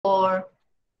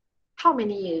How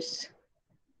many years?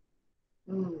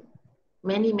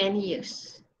 Many, many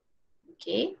years.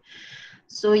 Okay.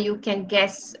 So you can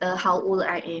guess how old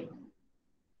I am.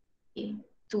 Okay.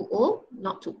 Too old?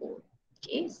 Not too old.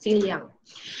 Okay. Still young.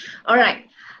 All right.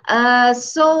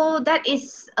 So that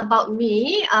is about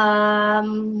me.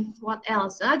 What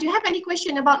else? Do you have any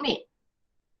question about me?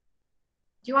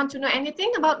 Do you want to know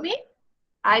anything about me?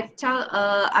 I've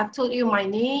told you my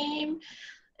name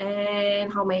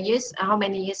and how many years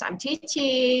I'm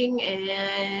teaching,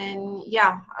 and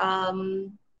yeah,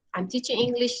 I'm teaching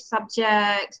English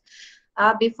subjects.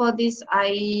 Before this,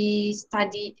 I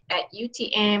studied at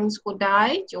UTM,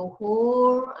 Skodai,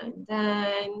 Johor, and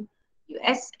then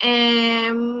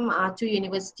USM, two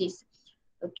universities.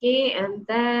 Okay, and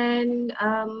then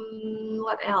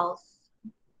what else?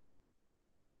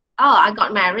 Oh, I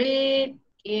got married.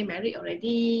 Okay, married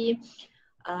already.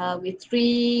 With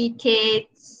 3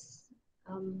 kids.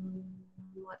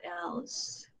 What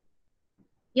else?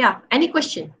 Yeah, any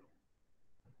question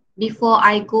before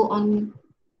I go on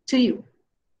to you?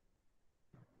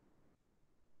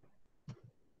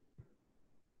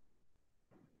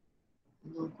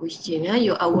 No question.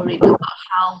 You are worried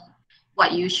about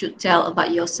what you should tell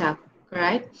about yourself,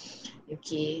 right?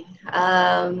 Okay.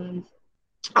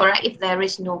 All right. If there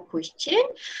is no question,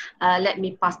 let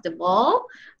me pass the ball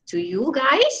to you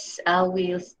guys.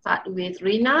 We'll start with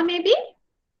Rina, maybe.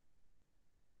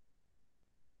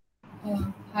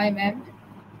 Hi, ma'am.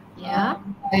 Yeah.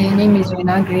 My name is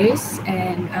Rena Grace,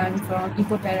 and I'm from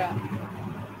Ipoh Perak.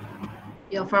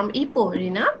 You're from Ipoh,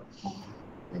 Rina.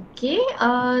 Okay.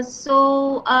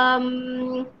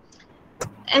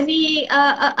 Any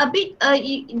a bit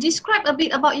describe a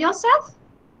bit about yourself.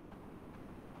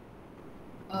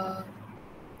 Uh,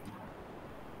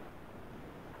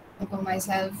 about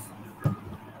myself,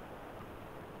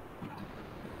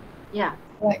 Yeah.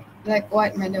 like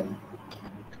what, madam?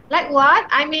 Like what?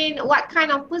 I mean, what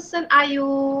kind of person are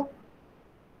you?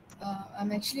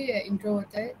 I'm actually an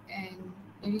introverted and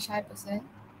very shy person.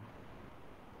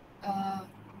 Uh,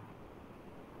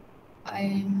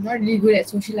 I'm not really good at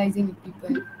socializing with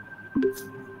people.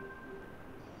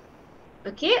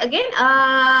 Okay. Again.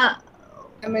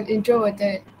 I'm an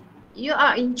introverted. You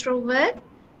are introvert.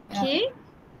 Yeah. Okay.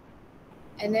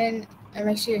 And then I'm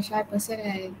actually a shy person,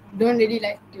 and I don't really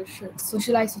like to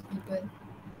socialize with people.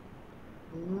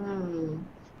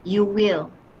 You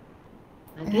will.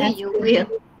 I Okay. have You to. will.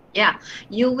 Yeah.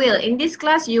 You will. In this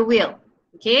class, you will.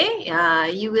 Okay.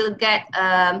 You will get.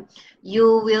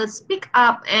 You will speak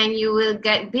up and you will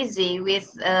get busy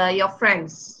with your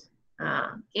friends.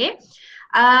 Okay.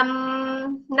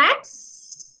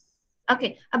 Next.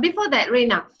 Okay. Before that,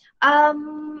 Reina,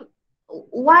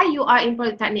 why you are in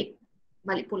Polytechnic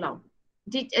Balik Pulau?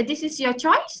 This is your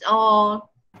choice or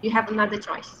you have another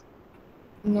choice?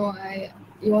 No,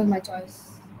 it was my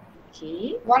choice.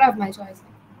 Okay. One of my choices.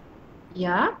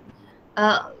 Yeah.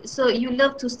 So you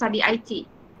love to study IT.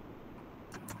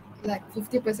 Like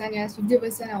 50% yes,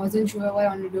 50% I wasn't sure what I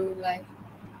want to do in life.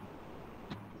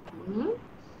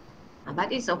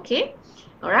 But it's okay.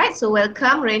 All right. So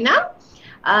welcome, Reina,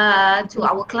 to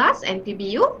our class and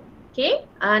PBU. Okay.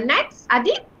 Next,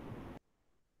 Adi.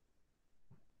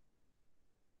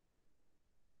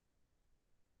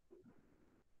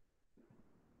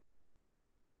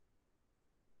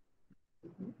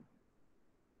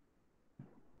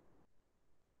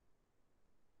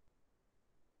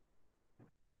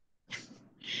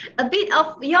 A bit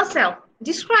of yourself.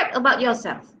 Describe about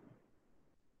yourself.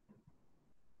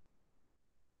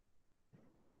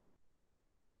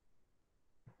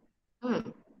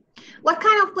 What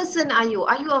kind of person are you?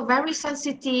 Are you a very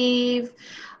sensitive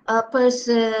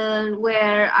person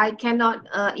where I cannot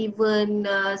even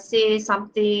say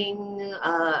something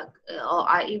or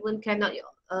I even cannot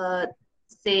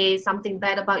say something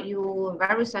bad about you,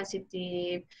 very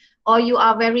sensitive, or you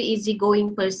are very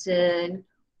easygoing person?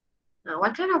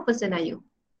 What kind of person are you?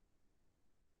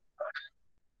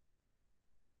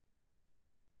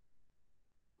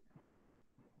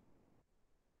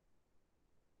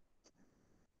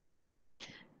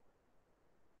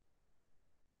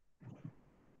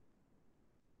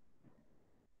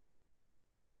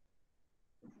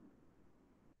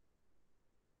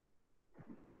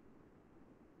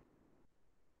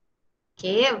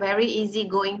 Okay, a very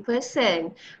easygoing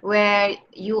person where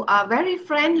you are very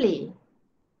friendly.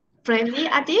 Friendly,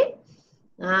 Adi?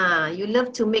 You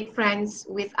love to make friends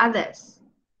with others.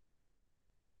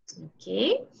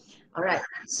 Okay, all right.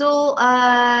 So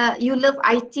you love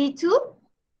IT too?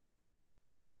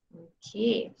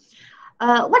 Okay.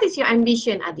 What is your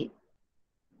ambition, Adi?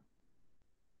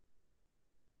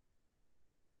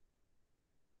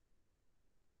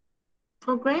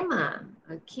 Programmer.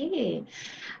 Okay.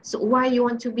 So why you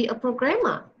want to be a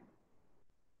programmer?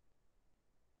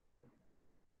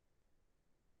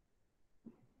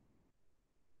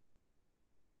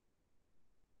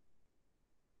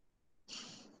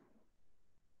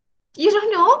 You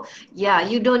don't know? Yeah,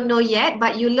 you don't know yet,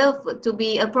 but you love to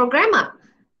be a programmer.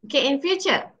 Okay, in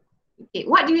future. Okay,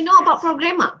 what do you know about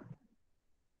programmer?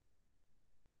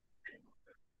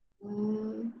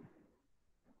 Mm,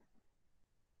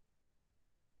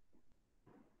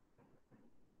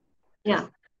 yeah,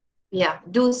 yeah.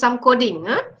 Do some coding,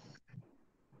 huh?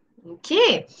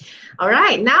 Okay. All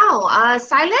right. Now,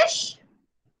 Silesh?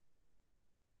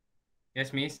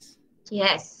 Yes, Miss.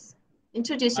 Yes.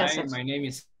 Introduce Hi, yourself. my name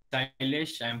is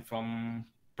Sailesh. I'm from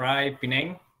Prai,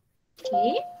 Penang.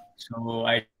 Okay. So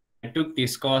I took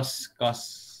this course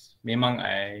memang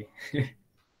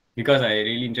because I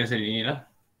really interested in it lah.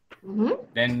 Mm-hmm.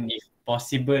 Then if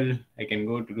possible, I can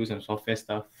go to do some software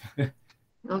stuff.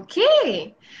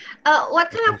 Okay.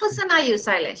 What kind of person are you,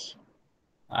 Silesh?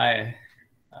 I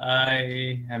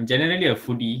I am generally a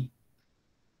foodie.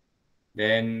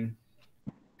 Then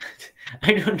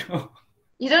I don't know.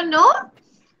 You don't know?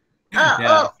 Uh,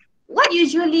 Yeah, uh, what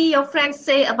usually your friends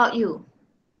say about you?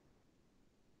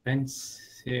 friends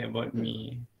say about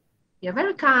me. You're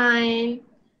very kind,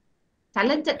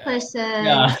 talented Yeah, person.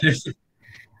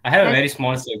 I have a That's very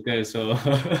small circle, so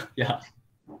yeah.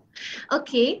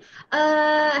 okay.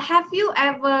 Have you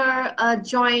ever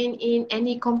joined in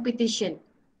any competition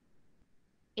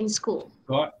in school?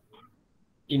 Got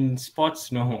in sports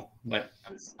no, but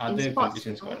In other sports,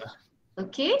 competitions got no? lah,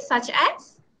 Okay, such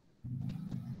as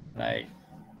like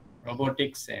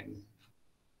robotics and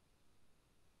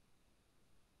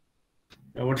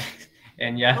robotics,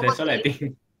 and yeah, that's all I robotics,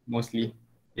 think mostly.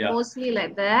 Yeah, mostly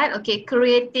like that. Okay,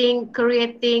 creating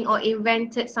or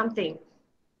invented something.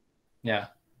 yeah.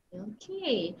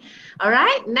 Okay. All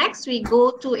right. Next we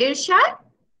go to Irshad.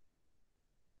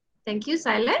 Thank you,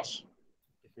 Silesh.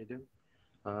 Yes, madam.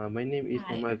 My name is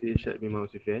Hi. Muhammad Irshad bin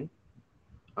Muhammad Sufian.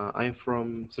 I'm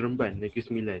from Seremban, Negeri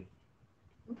Sembilan.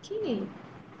 Okay.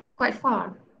 Quite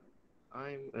far.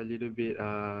 I'm a little bit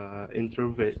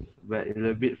introvert, but a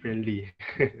little bit friendly.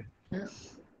 Yeah.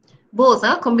 Both,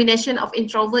 combination of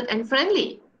introvert and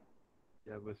friendly.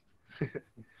 Yeah, bos.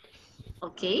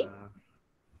 Okay. Uh,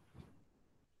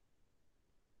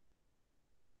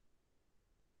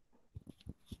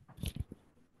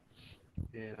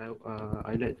 and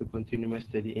I like to continue my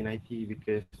study in IT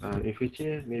because in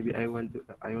future maybe I want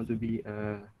to be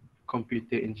a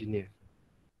computer engineer.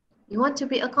 You want to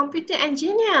be a computer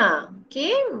engineer.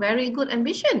 Okay. Very good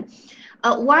ambition.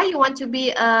 Why you want to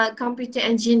be a computer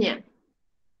engineer?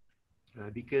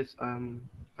 Because I'm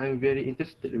very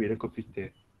interested with the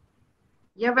computer.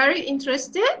 You're very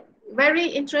interested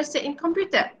in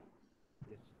computer.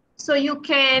 Yes. So you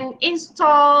can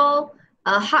install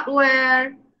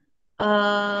hardware,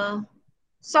 uh,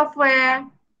 software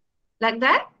like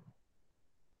that.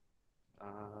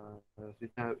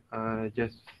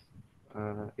 Just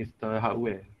install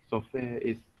hardware. Software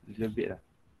is a little bit lah.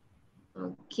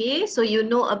 Okay, so you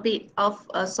know a bit of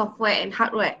software and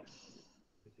hardware.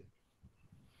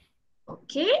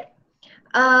 Okay.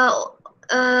 Uh,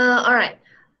 all right.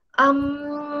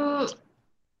 Um,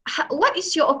 what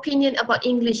is your opinion about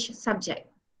English subject,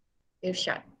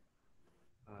 Irshad?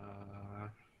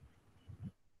 Uh,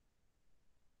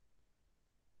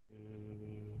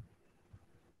 mm,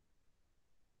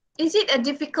 Is it a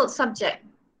difficult subject?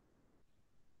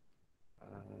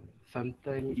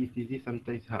 Sometimes it's easy,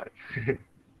 sometimes hard.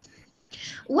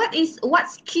 What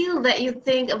skill that you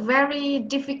think very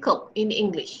difficult in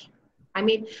English? I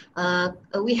mean,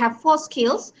 we have 4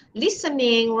 skills: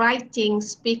 listening, writing,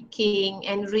 speaking,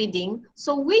 and reading.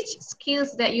 So which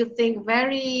skills that you think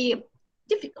very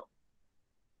difficult?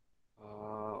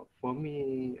 For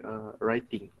me,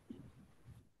 writing.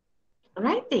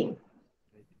 Writing.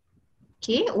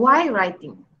 Okay, why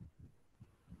writing?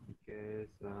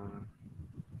 Because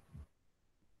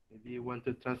maybe you want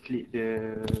to translate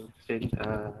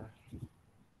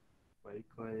what you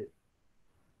call it,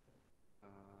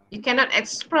 You cannot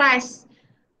express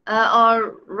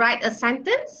or write a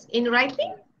sentence in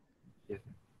writing? yes.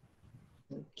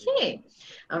 Okay,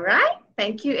 all right.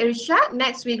 Thank you, Irisha.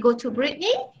 Next, we go to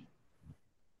Brittany.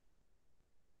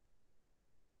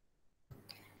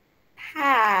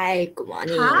 Hi, good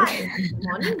morning. Hi, good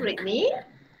morning, Brittany.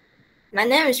 My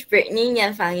name is Brittany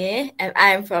Nyanfange and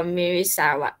I'm from Miri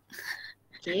Sarawak.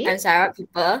 Okay, I'm Sarawak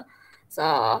people.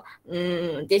 So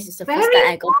this is the first very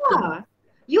time I go to far.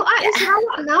 You are in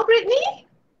Sarawak now, Brittany?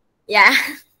 yeah.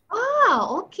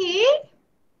 Oh, okay.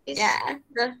 It's Yeah.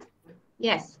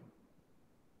 yes.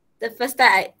 the first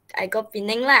time I go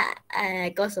Penang lah, I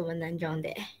go Semenanjung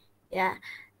there. Yeah,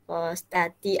 for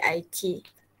study IT.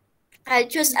 I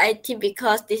choose IT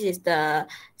because this is the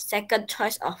second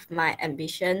choice of my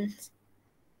ambitions.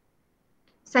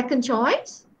 Second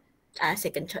choice?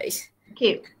 Second choice.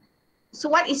 Okay. So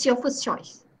what is your first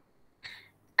choice?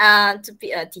 To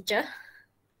be a teacher.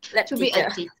 Lab To teacher. be a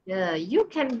teacher. You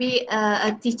can be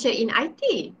a teacher in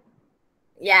IT.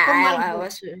 Yeah, Combine I both.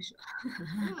 was really sure.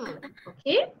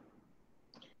 Okay.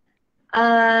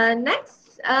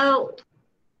 Next,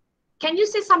 can you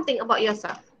say something about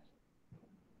yourself?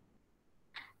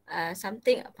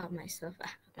 Something about myself.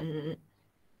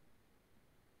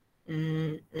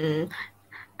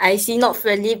 I see not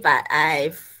friendly, but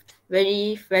I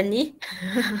very friendly.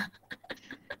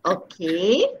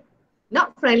 Okay.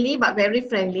 Not friendly, but very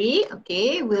friendly.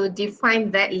 Okay, we'll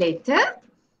define that later.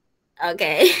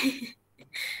 Okay.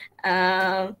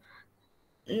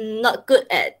 Not good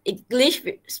at English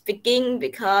speaking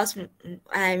because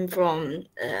I'm from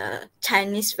a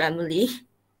Chinese family.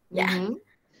 Yeah.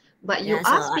 But you Yeah,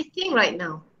 are so speaking right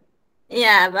now.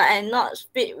 yeah, but I not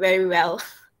speak very well as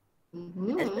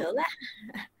Mm-hmm. well lah.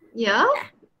 Yeah.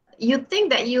 Yeah. You think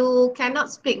that you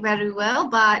cannot speak very well,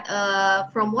 but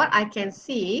from what I can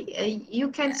see,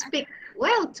 you can speak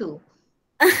well too.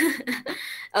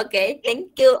 Okay,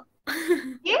 thank you.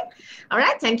 Okay. All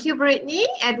right. Thank you, Brittany.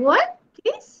 Edward,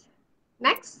 please.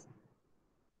 Next.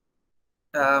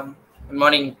 Good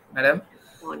morning, madam.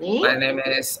 Morning. My name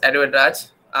is Edward Raj.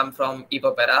 I'm from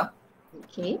Ipopera.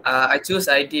 Okay. I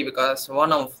choose IT because it's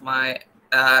one of my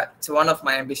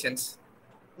ambitions.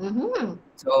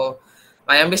 So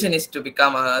my ambition is to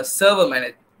become a server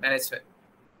management.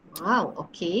 Wow.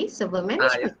 Okay. Server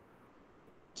management.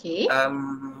 Okay.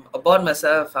 About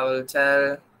myself, I will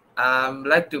tell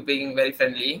like to being very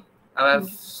friendly. I have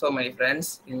so many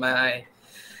friends in my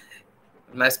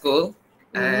school,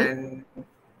 and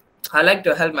I like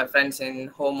to help my friends in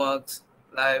homeworks,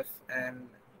 life, and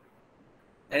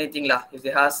anything lah. If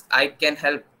they ask, I can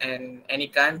help in any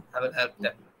kind. I will help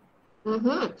them.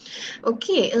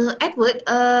 Okay, Edward,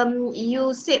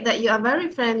 you said that you are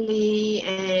very friendly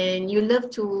and you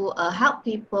love to help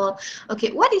people.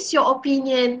 Okay, what is your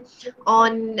opinion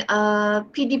on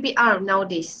PDPR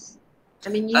nowadays? I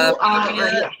mean, you are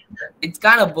It's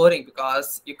kind of boring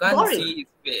because you can't boring. see his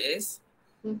face.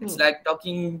 It's like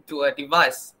talking to a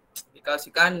device because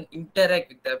you can't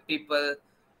interact with the people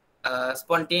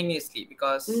spontaneously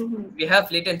because we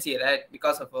have latency, right?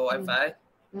 Because of our Wi-Fi.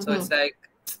 So it's like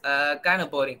kind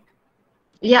of boring.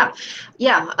 Yeah,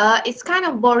 it's kind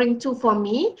of boring too for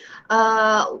me.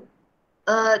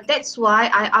 That's why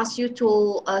I asked you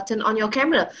to turn on your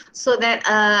camera so that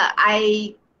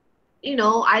I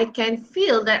can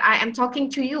feel that I am talking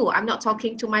to you. I'm not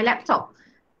talking to my laptop.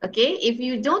 Okay, if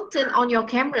you don't turn on your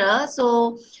camera,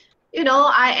 so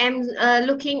I am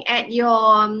looking at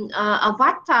your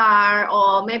avatar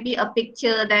or maybe a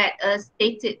picture that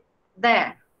stated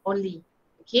there only.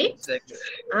 Okay. Exactly.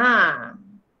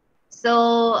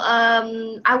 So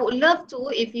I would love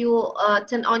to if you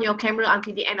turn on your camera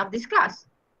until the end of this class.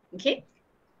 Okay.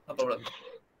 No problem.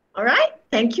 All right.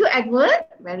 Thank you, Edward.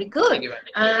 Very good. Thank you.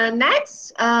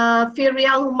 Next,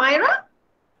 Firial Humaira.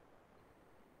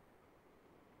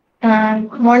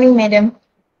 Good morning, madam.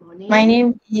 Morning. My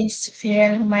name is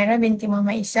Firial Humaira binti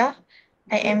Muhammad Isa.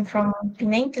 I am from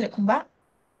Penang, Teluk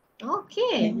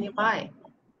Okay, nearby.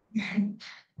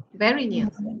 Very near.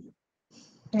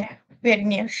 Yeah, very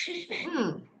near.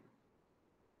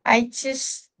 I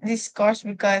choose this course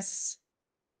because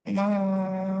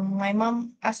my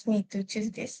mom asked me to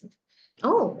choose this.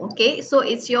 Oh, okay. So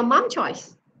it's your mom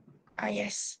choice.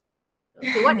 Yes.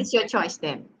 Okay, what is your choice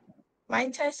then? My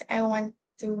choice, I want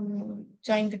to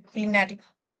join the culinary.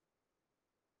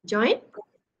 Join?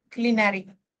 Culinary.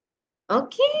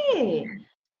 Okay.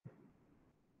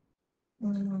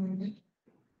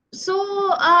 So,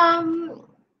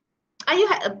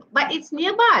 but it's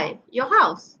nearby your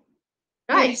house,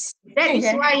 right? Yes. That is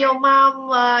why your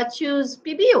mom choose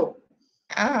PBU.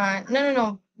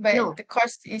 No. But No. the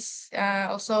course is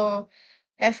also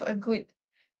have a good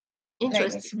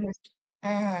Interesting.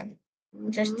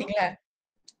 Interesting lah.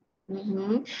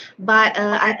 But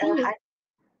I think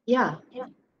yeah.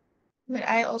 But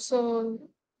I also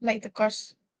like the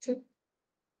course too.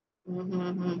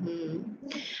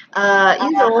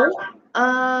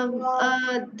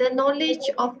 The knowledge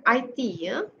of IT,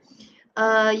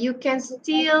 you can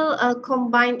still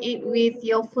combine it with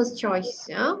your first choice.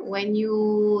 When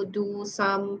you do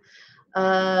some,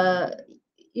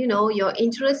 your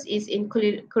interest is in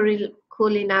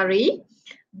culinary,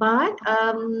 but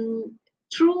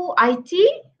through IT,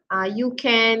 You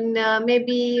can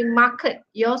maybe market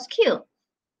your skill.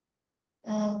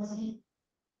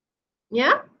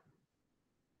 Yeah.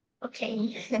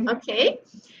 Okay. Okay.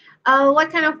 What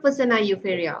kind of person are you,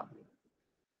 Feria?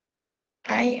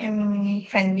 I am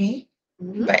friendly,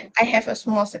 but I have a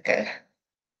small circle.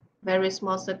 Very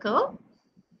small circle.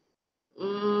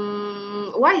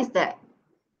 Why is that?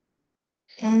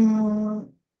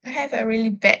 I have a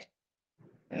really bad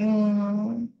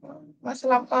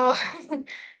masalah apa?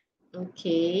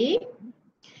 Okay.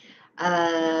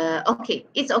 Okay,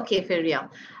 it's okay, Feria.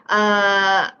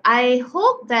 I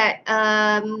hope that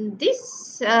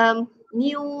this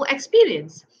new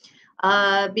experience,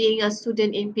 being a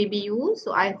student in PBU,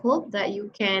 so I hope that you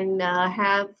can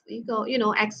have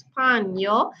expand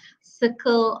your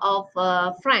circle of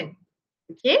friend.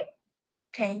 Okay.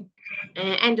 Okay.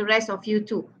 And the rest of you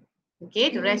too.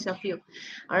 Okay, the rest of you.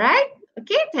 All right.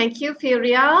 Okay, thank you,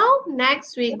 Firial.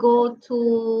 Next, we go to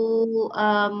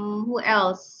who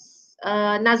else?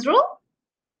 Nazrul?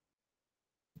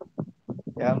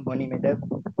 Yeah, morning, madam.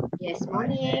 Yes,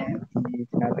 morning. Is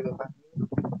Nazrul Fahmi.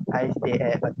 I stay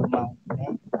at Batu Mau.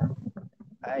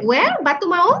 Where? Batu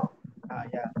Mau?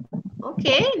 Yeah.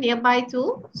 Okay, nearby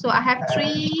too. So I have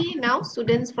 3 now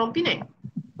students from Penang.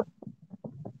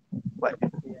 What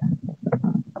to say?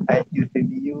 I choose to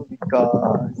be you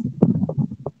because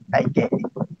I get it.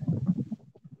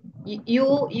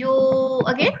 You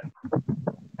again?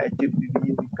 I choose to be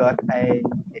you because I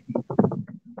get it.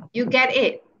 You get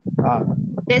it. Ah.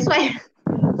 That's why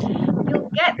you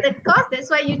get the course. That's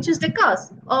why you choose the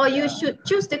course. Or you should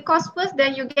choose the course first,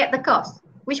 then you get the course.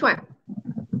 Which one?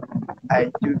 I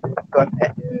choose the course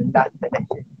at the last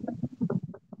selection.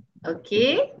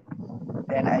 Okay.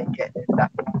 Then I get the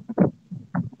last.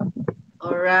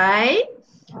 All right.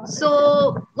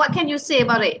 So what can you say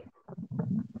about it?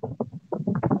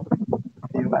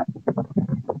 Say what?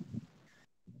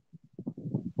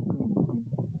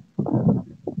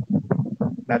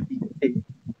 Nothing to say.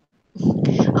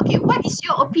 Okay, what is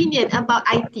your opinion about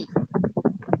IT?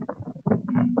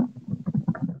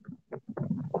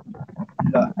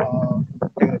 Lot of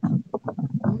church.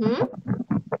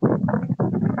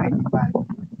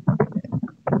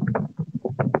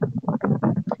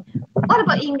 What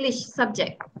about English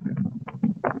subject?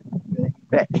 Very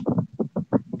bad.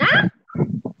 Huh?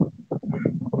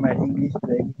 My English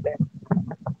very bad.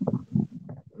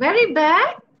 Very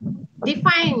bad?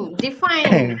 Define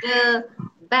the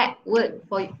bad word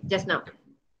for just now.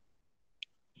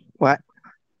 What?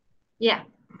 Yeah.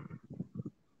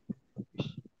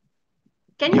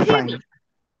 Can you hear me?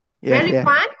 Yes, Very yes.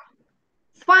 fun?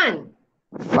 Fun.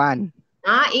 Fun.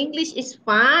 English is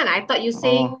fun. I thought you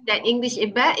saying that English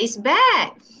is bad. Is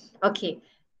bad. Okay.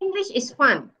 English is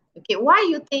fun. Okay. Why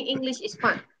you think English is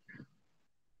fun?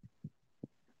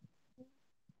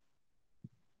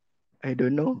 I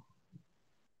don't know.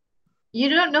 You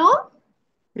don't know?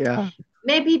 Yeah.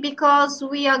 Maybe because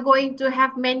we are going to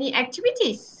have many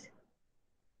activities.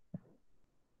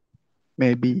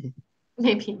 Maybe.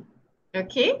 Maybe.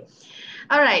 Okay.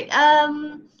 All right.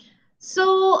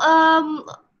 So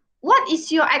what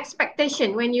is your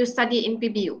expectation when you study in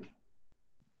PBU?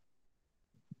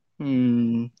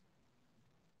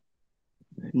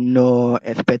 No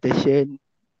expectation,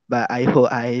 but I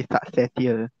hope I success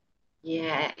here.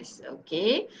 Yes.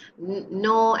 Okay.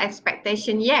 No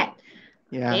expectation yet.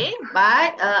 Yeah. Okay.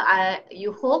 But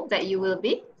you hope that you will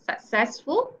be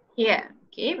successful here.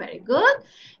 Okay. Very good.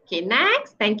 Okay.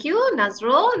 Next. Thank you,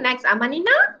 Nazrul. Next,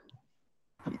 Amanina.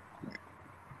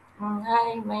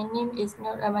 Hi, my name is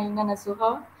Nur Amalina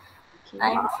Nasuha. Okay.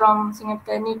 I'm from Sungai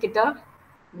Petani, Kedah.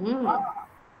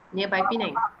 Nearby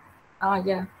Penang.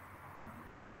 Yeah.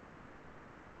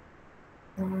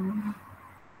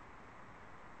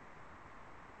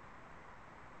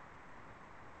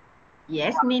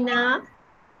 Yes, Nina.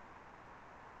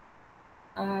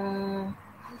 I'm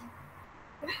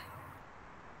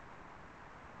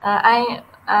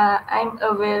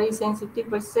a very sensitive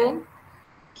person.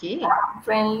 Okay.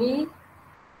 Friendly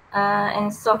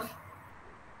and soft.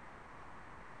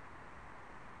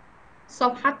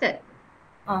 Soft-hearted.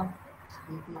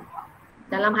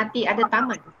 Dalam hati ada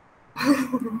taman.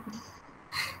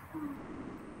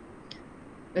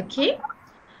 Okay.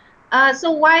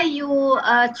 So why you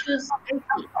choose IT?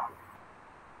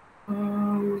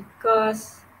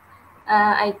 Because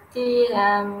IT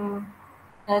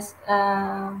has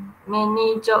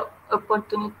many job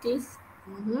opportunities.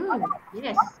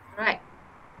 Yes, right.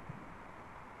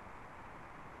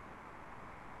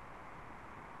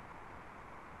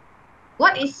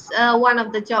 What is one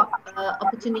of the job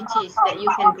opportunities that you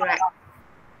can grab?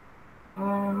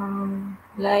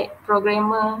 Like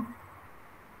programmer.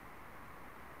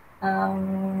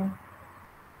 um,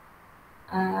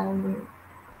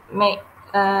 make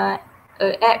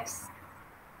apps.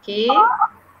 Okay,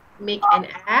 make an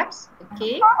apps.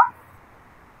 Okay.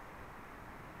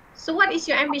 So what is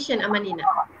your ambition, Amanina?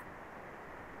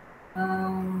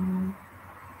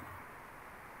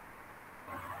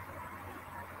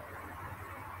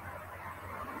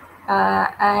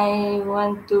 I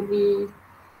want to be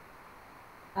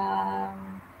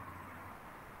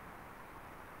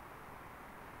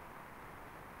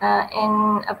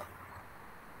in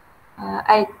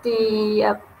IT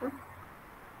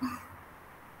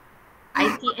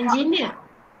IT engineer.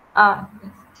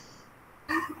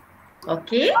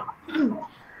 Okay.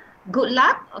 Good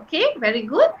luck. Okay, very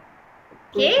good.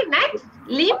 Okay, next,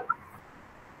 Lim.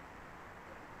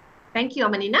 Thank you,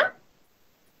 Amanina.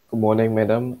 Good morning,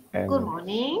 madam. And Good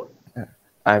morning.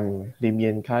 I'm Lim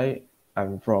Yen Kai.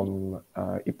 I'm from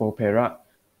Ipoh Perak.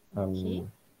 Okay.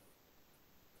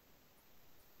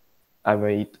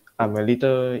 I'm a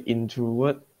little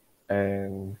introvert,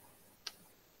 and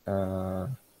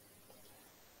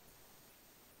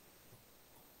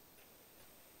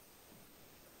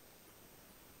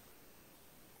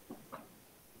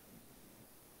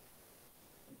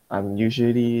I'm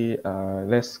usually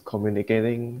less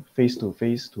communicating face to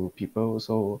face to people,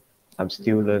 so I'm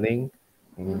still learning.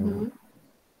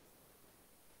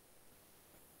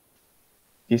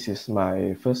 This is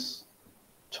my first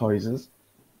choices.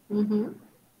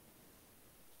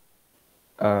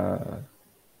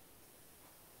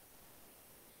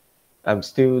 I'm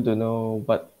still don't know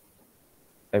what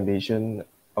ambition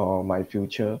or my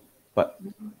future, but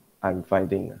I'm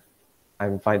finding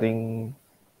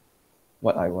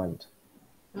what I want.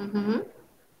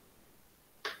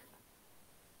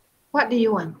 What do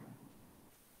you want?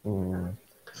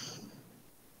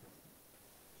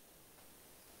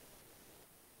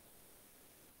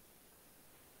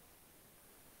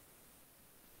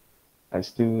 I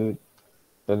still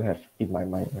don't have in my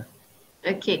mind.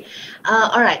 Okay.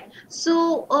 All right.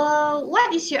 So,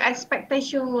 what is your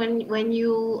expectation when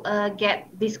you get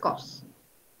this course?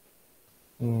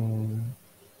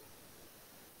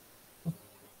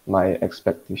 My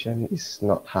expectation is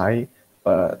not high,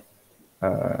 but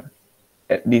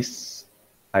at least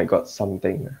I got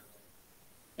something.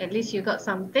 At least you got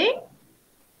something.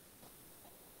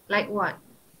 Like what?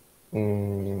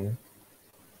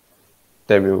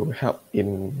 That will help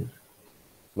in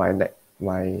my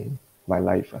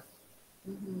life.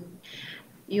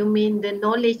 You mean the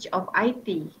knowledge of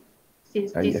IT,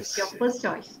 since this is your Yes. first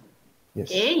choice. Yes.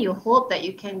 Okay, you hope that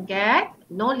you can get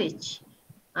knowledge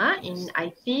in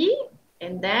IT,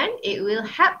 and then it will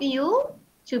help you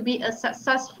to be a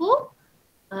successful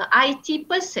IT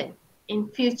person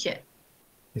in future.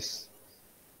 Yes.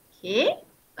 Okay,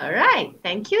 all right.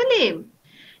 Thank you, Lim.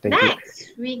 Thank you.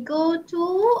 Next, we go to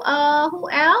who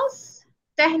else?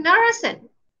 Tehnarasan.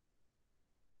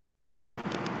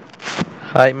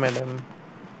 Hi, madam.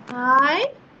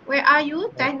 Hi, where are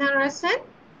you, Tehnarasan?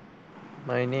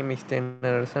 My name is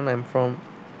Tenarasan. I'm from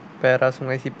Pera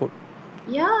Sungai Siput.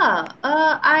 Yeah,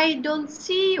 I don't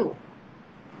see you.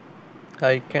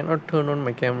 I cannot turn on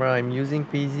my camera. I'm using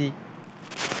PC.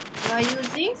 You are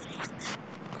using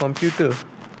Computer.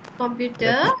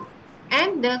 computer,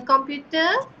 and the computer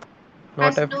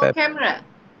Not has a no web. camera.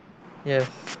 Yes.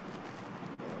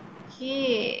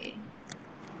 Okay.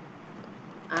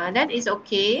 That is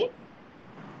okay.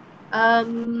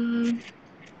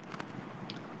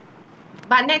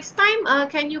 But next time,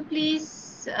 can you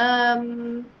please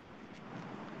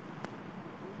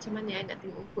macam mana nak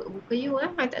tengok muka you I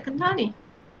tak kenal ni.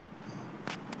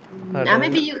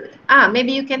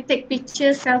 Maybe you can take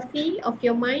picture selfie of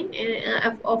your mind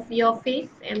and of your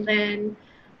face, and then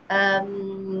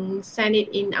send it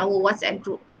in our WhatsApp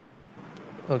group.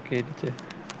 Okay, teacher.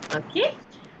 Okay.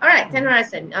 All right,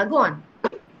 Tenarasan, go on.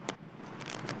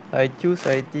 I choose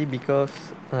IT because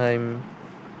I'm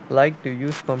like to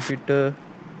use computer.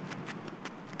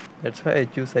 That's why I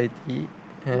choose IT,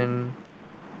 and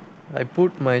I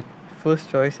put my first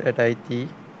choice at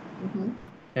IT,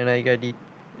 and I got it.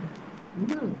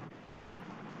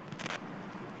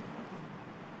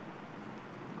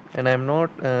 And I'm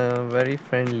not very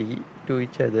friendly to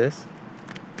each others.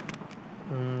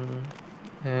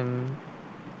 And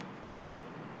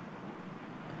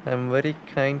I'm very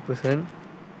kind person.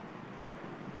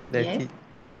 That's Yes. it.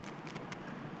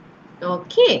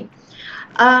 Okay.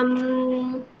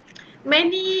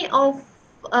 Many of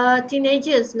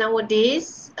teenagers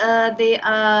nowadays, they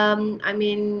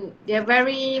they're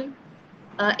very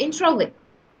introvert,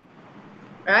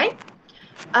 right?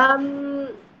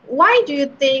 why do you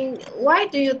think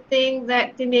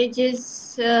that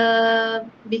teenagers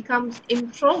becomes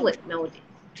introvert nowadays?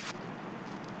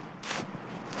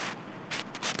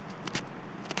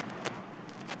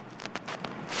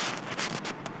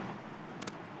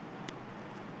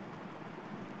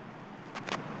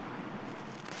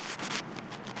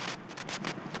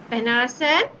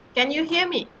 Penarasan, can you hear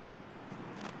me?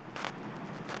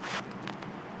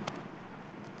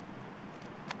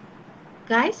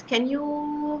 Guys, can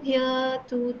you hear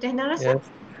to Tenarasan?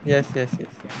 Yes.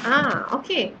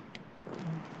 Okay.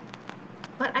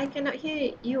 But I cannot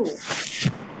hear you.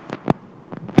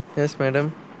 Yes,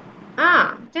 madam.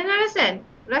 Tenarasan,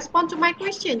 respond to my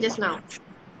question just now.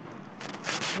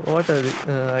 What are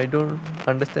I don't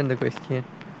understand the question.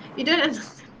 You don't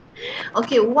understand.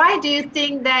 Okay, why do you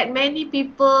think that many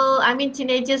people, I mean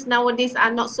teenagers nowadays are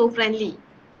not so friendly?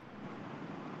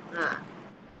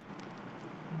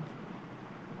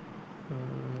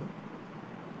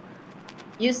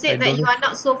 You said that you are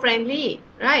not so friendly,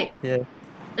 right? Yeah.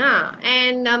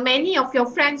 And many of your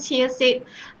friends here said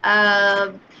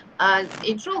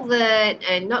introvert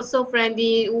and not so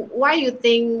friendly. Why you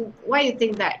think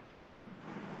that?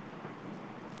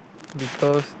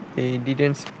 Because they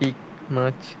didn't speak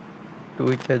much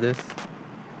to each other.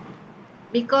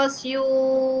 Because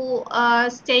you are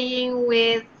staying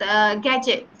with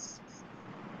gadgets.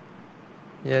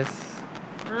 Yes.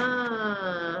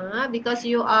 Because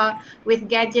you are with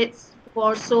gadgets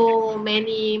for so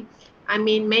many, I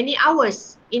mean many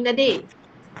hours in a day.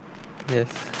 Yes.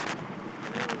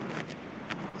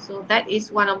 So that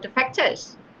is one of the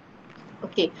factors.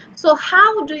 Okay, so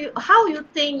how you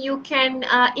think you can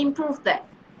improve that?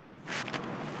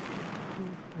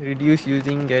 Reduce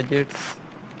using gadgets.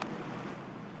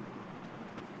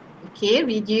 Okay,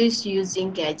 reduce using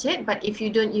gadget, but if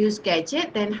you don't use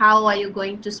gadget, then how are you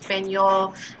going to spend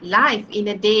your life in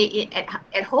a day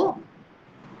at home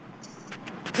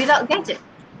without gadget?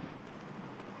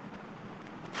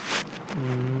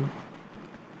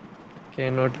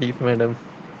 Cannot leave, madam.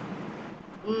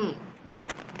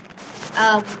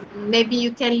 Maybe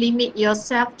you can limit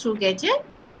yourself through gadget.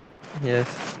 Yes.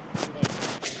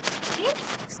 Okay,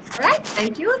 all right,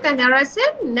 thank you,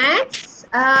 Tanarasan. Next,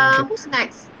 who's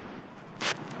next?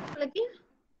 Lagi?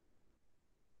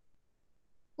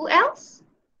 Who else?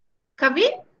 Kavin?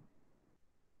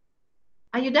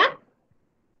 Are you done?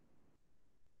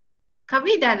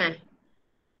 Kavin done?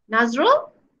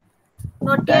 Nazrul?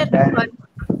 Not yet.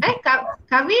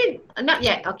 Kavin? Not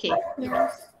yet. Okay.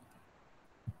 Yes.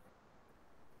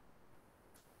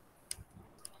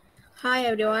 Hi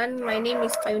everyone, my name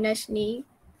is Kavunashni.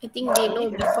 I think they know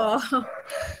before.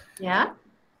 Yeah.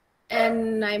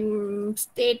 And I'm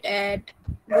stayed at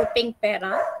Gopeng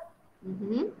Pera.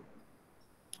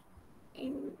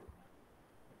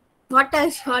 What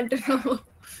else you want to know?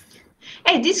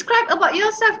 Hey, describe about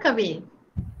yourself, Kavin.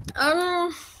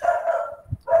 I'm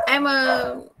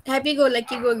a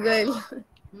happy-go-lucky girl.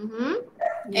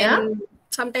 Yeah. And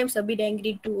sometimes a bit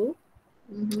angry too.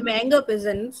 My anger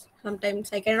presents.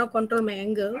 Sometimes I cannot control my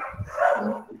anger.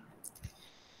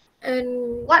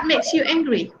 And what makes you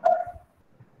angry?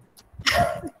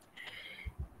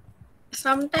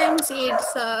 Sometimes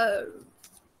it's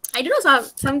I don't know,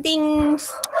 some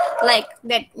things like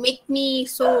that make me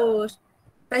so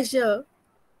pressure.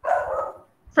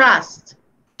 Frust.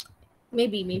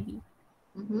 Maybe.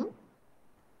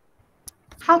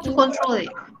 How to control it?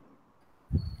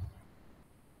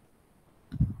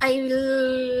 I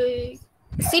will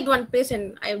sit one place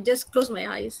and I will just close my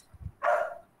eyes.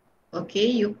 Okay,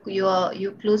 you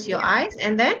close your eyes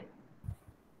and then?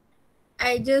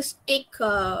 I just take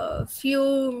a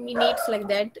few minutes like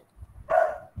that.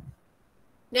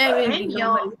 Then I will be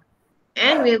normal.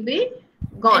 And will be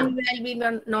gone. And will be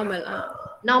normal.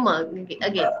 Normal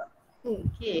again.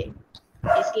 Okay.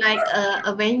 It's like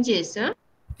Avengers, huh?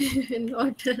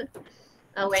 Not.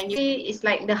 When you it's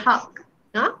like the Hulk.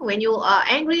 When you are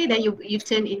angry, then you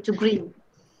turn into green.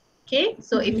 Okay,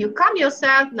 so if you calm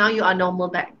yourself, now you are normal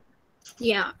back.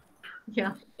 Yeah.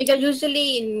 Yeah. Because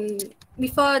usually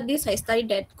before this I studied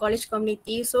at college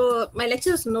community, so my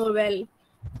lecturers know well.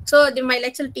 So my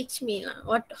lecturer teach me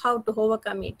how to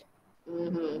overcome it.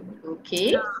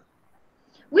 Okay.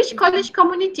 Which college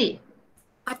community?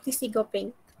 RTC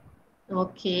Gopeng.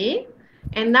 Okay.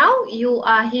 And now you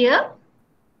are here?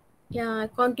 Yeah,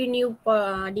 continue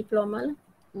diploma.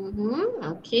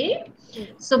 Okay.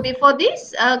 So before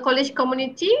this college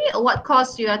community, what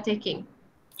course you are taking?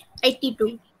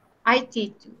 IT2.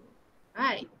 IT2.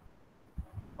 Right.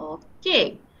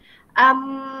 Okay.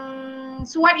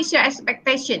 So what is your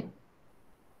expectation?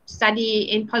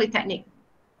 Study in Polytechnic.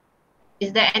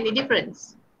 Is there any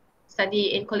difference?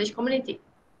 study in college community?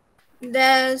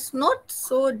 There's not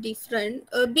so different.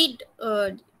 A bit,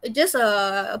 just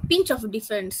a pinch of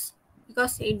difference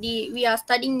because we are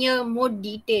studying here more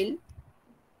detail.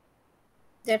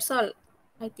 That's all.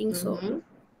 I think so.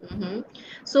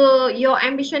 So your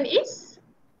ambition is?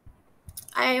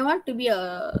 I want to be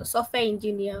a software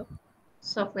engineer.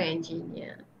 Software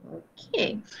engineer.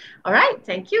 Okay. All right.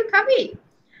 Thank you, Kavi.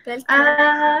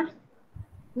 Welcome.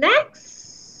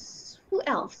 Next, who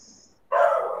else?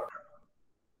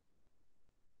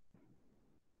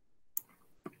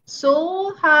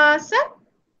 So, Hassan,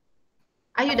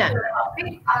 are you done?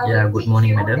 Yeah, good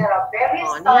morning, madam.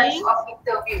 Morning.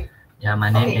 Yeah,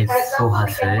 my name is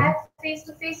Hassan.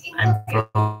 I'm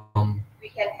from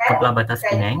Kepala Batas,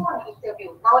 Penang.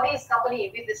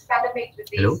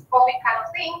 Hello?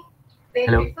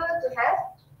 Hello?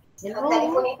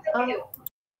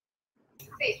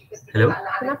 Hello?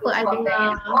 Kenapa I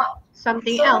dengar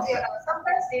something else?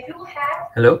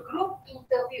 Hello?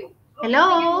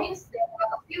 Hello?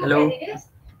 Hello?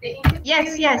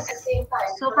 Yes, yes.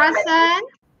 So, Hassan?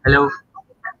 Hello?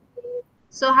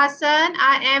 So, Hassan,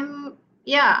 I am,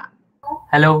 yeah.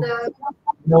 Hello?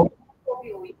 Hello?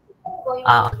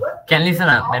 Can listen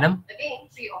up, madam?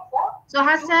 So,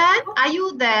 Hassan, are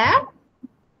you there?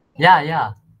 Yeah,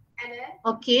 yeah.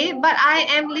 Okay, but I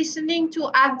am listening to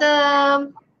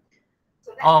other...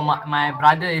 Oh, my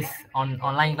brother is on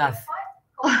online class.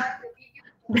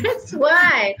 That's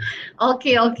why.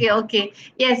 Okay.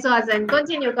 Yes, so Hassan,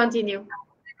 continue.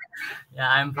 Yeah,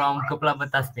 I'm from Kepala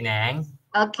Batas, Penang.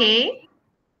 Okay.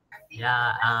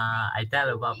 Yeah, I tell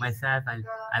about myself. I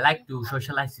like to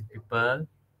socialize with people.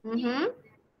 And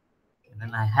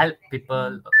then I help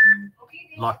people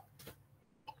a lot.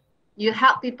 You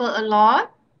help people a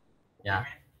lot? Yeah.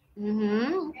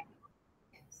 Then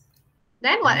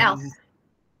what else?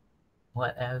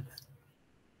 What else?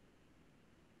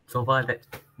 So far, That's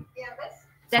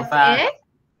it?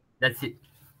 That's it.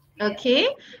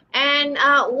 Okay. And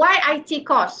why IT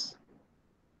course?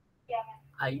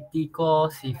 IT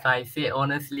course, if I say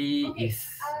honestly, is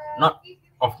not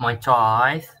of my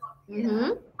choice.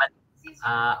 But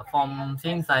from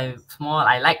since I'm small,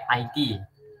 I like IT.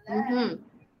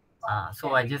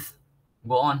 So I just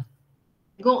go on.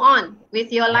 Go on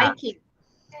with your liking.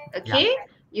 Okay. Yeah.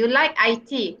 You like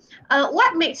IT.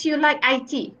 What makes you like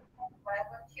IT?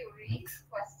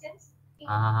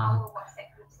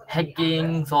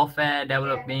 Hacking, software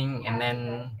developing, and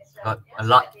then got a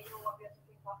lot.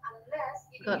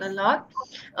 Got a lot.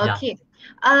 Yeah. Okay.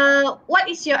 What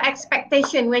is your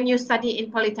expectation when you study in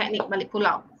Polytechnic Balik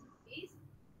Pulau?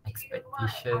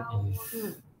 Expectation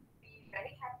is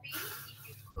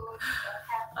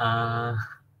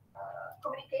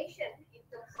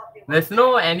there's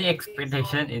no any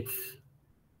expectation. It's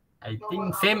I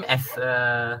think same as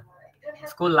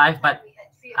school life, but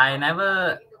I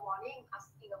never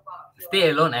stay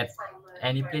alone at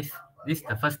any place. This is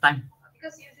the first time.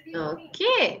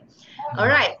 Okay. All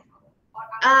right.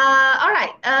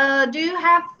 Do you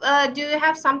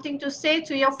have something to say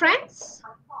to your friends?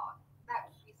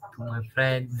 To my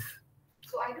friends.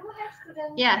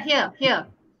 Yeah, here.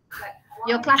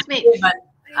 Your classmates. But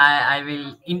I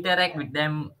will interact with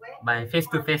them by face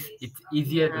to face. It's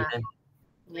easier to them.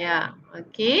 Yeah.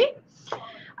 Okay.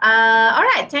 All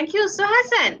right. Thank you,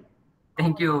 Hassan.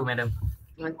 Thank you, madam.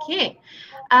 Okay.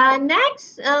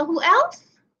 Next, who else?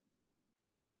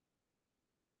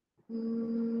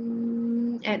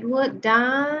 Edward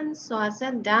done,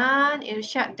 Hassan done,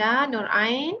 Irshad done,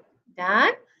 Nurain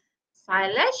done,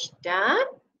 Sailesh done,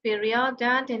 Pirial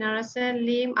done, Tenarasan,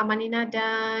 Lim, Amanina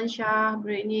done, Shah,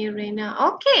 Brittany, Reina.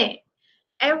 Okay.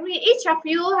 Each of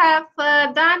you have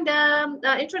done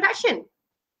the introduction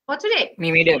for today.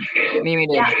 Me, madam.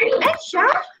 Yeah.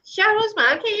 Shah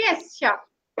Rosman. Okay, yes, Shah.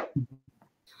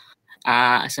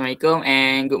 Assalamualaikum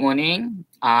and good morning.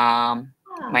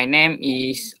 My name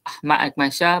is Ahmad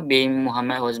Akmasha bin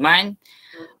Muhammad Osman.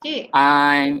 Okay.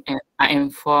 I am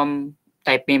from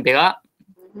Taipei, Perak.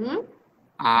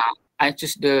 I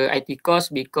choose the IT course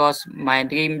because my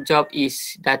dream job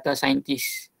is data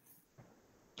scientist.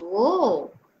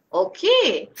 Oh,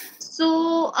 okay.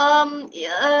 So,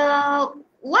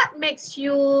 what makes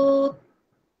you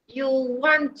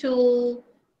want to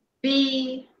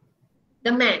be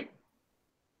the man?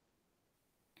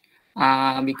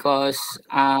 Because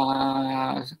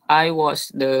I was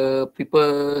the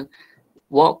people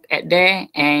work at there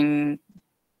and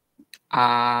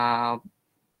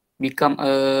become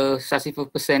a successful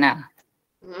person.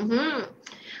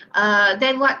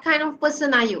 Then what kind of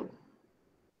person are you?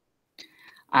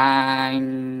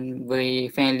 I'm very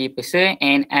friendly person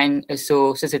and I'm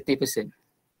also sensitive person.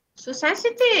 So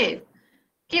sensitive.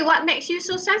 Okay, what makes you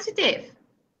so sensitive?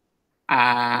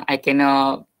 I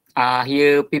cannot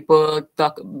hear people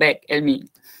talk back at me.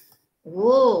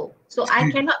 Whoa, so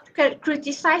I cannot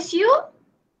criticize you?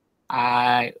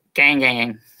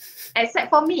 Can. Except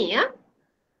for me, yeah?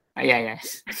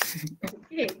 Yes.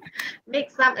 Okay, make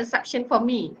some exception for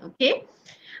me, okay?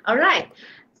 All right,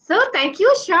 so thank you,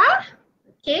 Shah.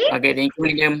 Okay. Okay, thank you,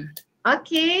 madam.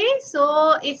 Okay,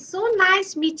 so it's so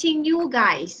nice meeting you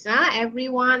guys, every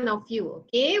one of you.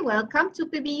 Okay, welcome to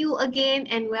PBU again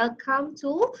and welcome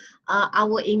to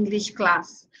our English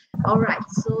class. All right,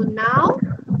 so now,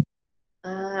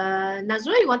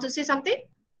 Nazrul, you want to say something?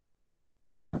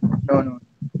 No.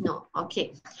 No,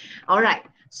 okay. All right,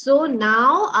 so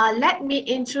now let me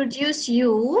introduce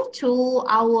you to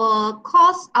our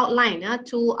course outline,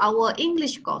 to our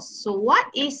English course. So what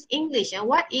is English and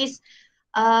what is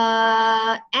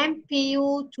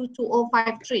MPU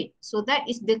 22053. So that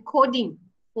is the coding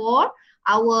for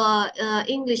our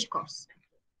English course.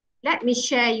 Let me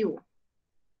share you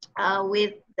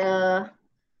with the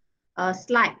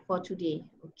slide for today.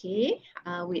 Okay,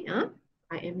 wait,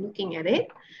 I am looking at it.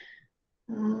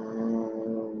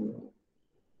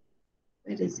 Where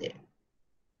is it?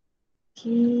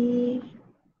 Okay.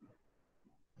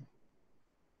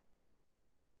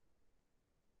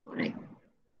 All right.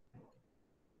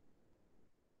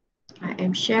 I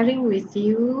am sharing with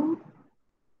you.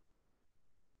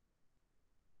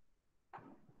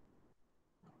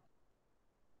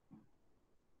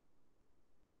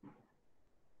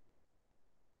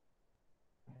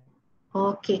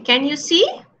 Okay, can you see?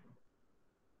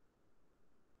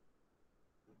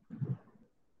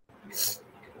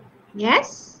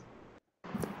 Yes?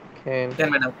 Can.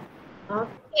 Can, madam.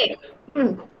 Okay.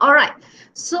 All right.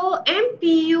 So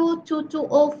MPU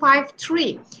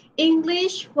 22053,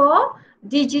 English for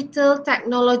digital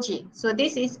technology. So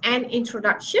this is an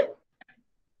introduction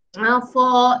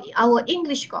for our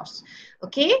English course.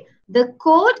 Okay. The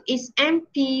code is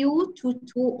MPU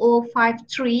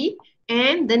 22053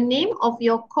 and the name of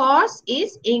your course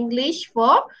is English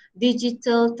for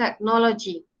digital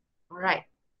technology. All right.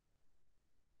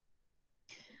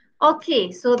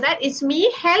 Okay, so that is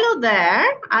me. Hello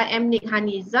there. I am Nik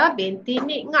Haniza binti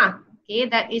Nik Ngah. Okay,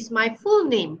 that is my full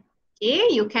name.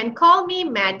 Okay, you can call me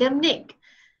Madam Nik.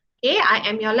 Okay, I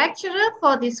am your lecturer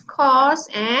for this course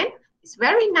and it's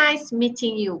very nice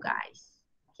meeting you guys.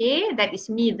 Okay, that is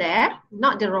me there,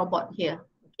 not the robot here.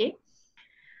 Okay.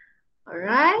 All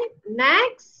right,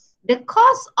 next, the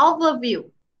course overview.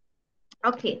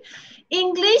 Okay,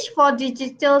 English for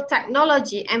digital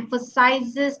technology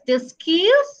emphasizes the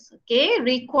skills, okay,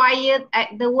 required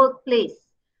at the workplace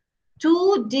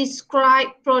to describe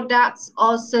products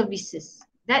or services.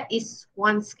 That is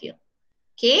one skill,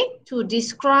 okay, to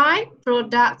describe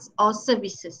products or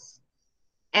services,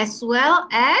 as well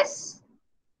as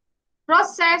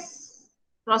processes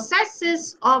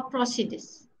or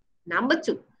procedures. Number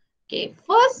two, okay,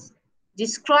 first,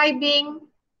 describing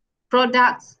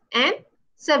products and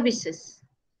services.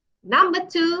 Number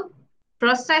two,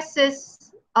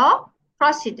 processes or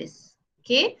procedures,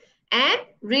 okay, and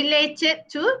related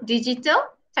to digital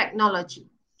technology.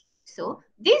 So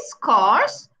this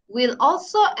course will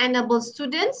also enable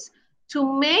students to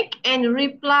make and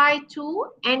reply to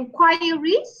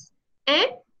enquiries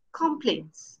and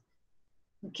complaints.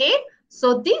 Okay,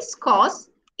 so this course,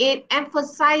 it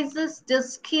emphasizes the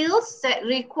skills that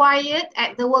required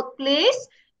at the workplace,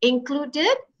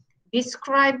 included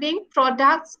describing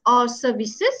products or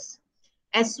services,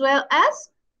 as well as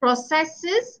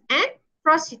processes and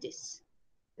procedures.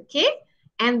 Okay,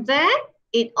 and then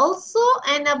it also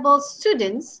enables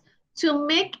students to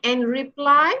make and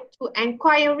reply to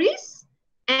enquiries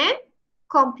and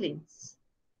complaints.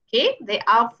 Okay, they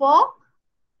are for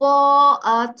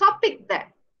topic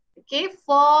there. Okay,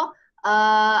 for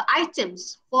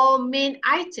items, for main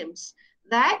items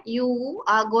that you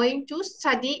are going to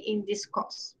study in this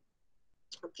course.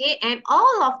 Okay, and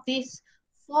all of these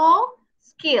four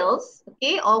skills,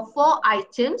 okay, or four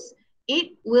items,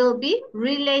 it will be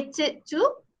related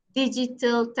to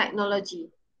digital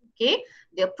technology. Okay,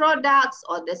 the products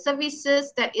or the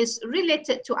services that is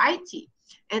related to IT.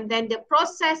 And then the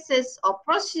processes or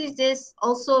procedures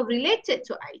also related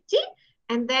to IT.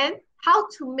 And then how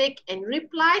to make and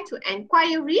reply to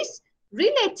enquiries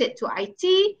related to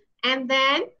IT. And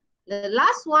then the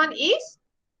last one is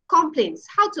complaints,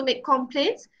 how to make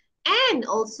complaints, and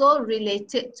also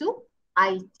related to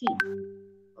IT.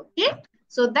 Okay,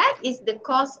 so that is the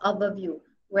course overview,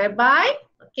 whereby,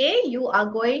 okay, you are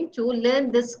going to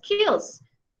learn the skills,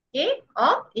 okay,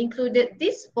 of included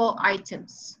these four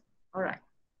items. All right.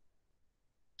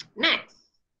 Next.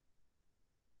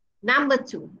 Number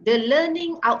 2, the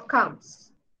learning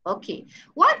outcomes. Okay,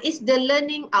 what is the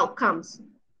learning outcomes?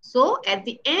 So at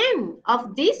the end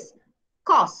of this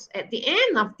course,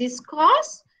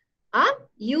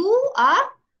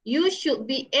 you should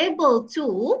be able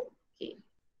to, okay,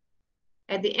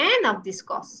 at the end of this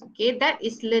course, okay, that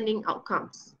is learning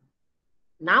outcomes.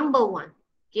 Number 1,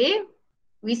 okay,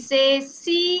 we say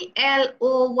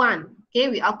CLO1, okay,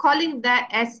 we are calling that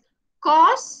as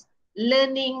course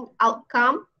learning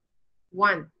outcome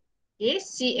 1. Okay,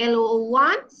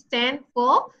 CLO1 stand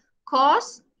for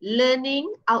course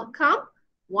learning outcome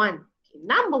 1. Okay,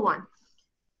 number 1,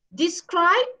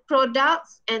 describe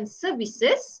products and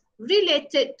services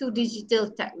related to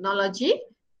digital technology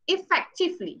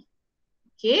effectively,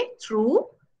 okay, through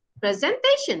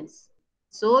presentations.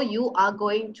 So you are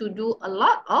going to do a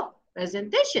lot of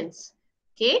presentations,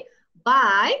 okay,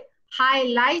 by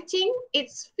highlighting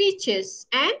its features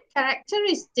and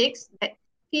characteristics that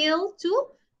appeal to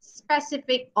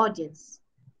specific audience.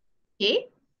 Okay,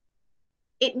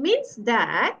 it means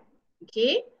that,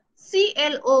 okay,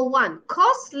 CLO1,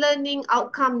 course learning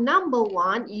outcome number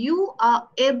 1, you are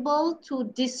able to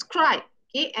describe,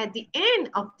 okay, at the end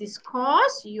of this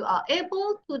course, you are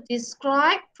able to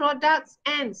describe products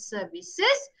and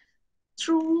services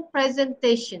through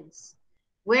presentations,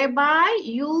 whereby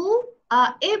you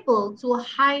are able to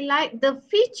highlight the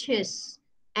features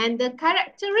and the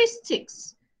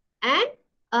characteristics and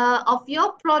of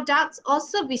your products or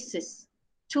services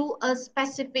to a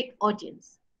specific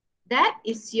audience. That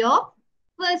is your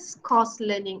first course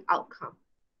learning outcome.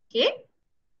 Okay?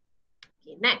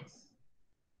 Okay, next.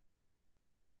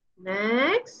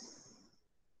 Next.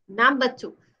 Number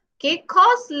 2. Okay,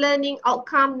 course learning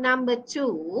outcome number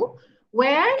 2,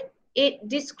 where it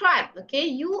describes, okay,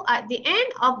 you at the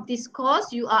end of this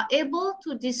course, you are able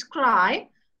to describe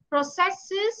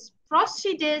processes,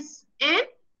 procedures, and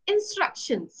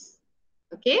instructions.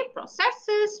 Okay,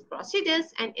 processes,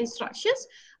 procedures, and instructions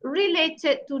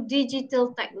related to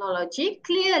digital technology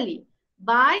clearly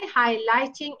by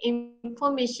highlighting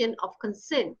information of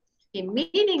concern. Okay,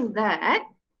 meaning that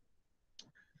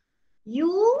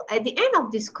you, at the end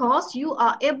of this course, you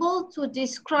are able to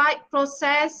describe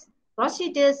process,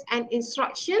 procedures, and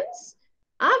instructions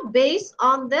based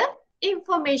on the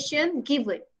information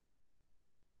given.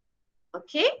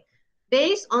 Okay,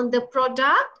 based on the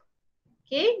product,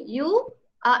 okay, you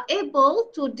are able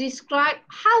to describe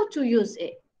how to use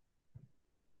it.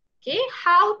 Okay,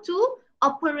 how to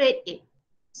operate it.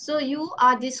 So you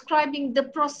are describing the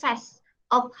process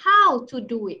of how to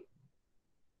do it.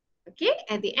 Okay,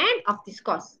 at the end of this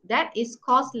course, that is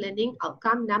course learning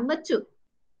outcome number 2,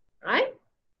 right?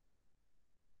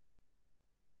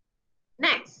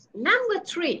 Next, number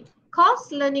 3,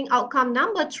 course learning outcome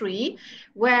number 3,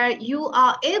 where you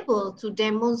are able to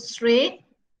demonstrate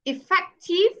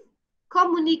effective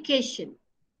communication.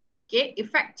 Okay,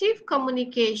 effective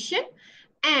communication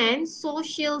and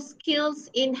social skills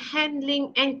in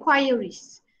handling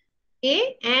inquiries,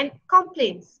 okay, and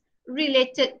complaints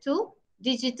related to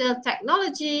digital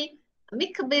technology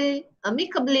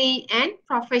amicably and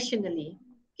professionally.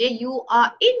 Okay, you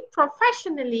are in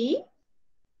professionally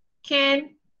can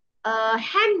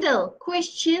handle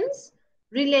questions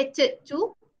related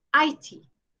to IT.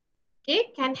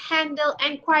 Okay, can handle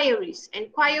inquiries.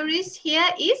 Inquiries here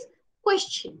is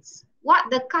questions. What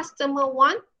the customer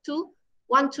want to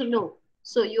know.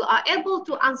 So you are able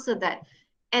to answer that,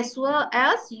 as well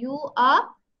as you are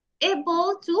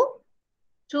able to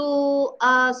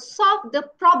solve the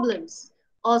problems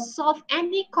or solve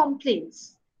any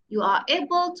complaints. You are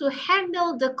able to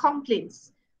handle the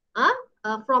complaints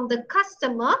from the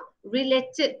customer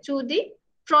related to the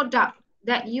product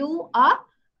that you are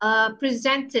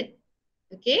presented.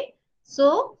 Okay,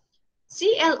 so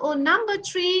CLO number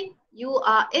 3, you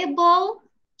are able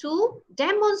to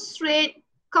demonstrate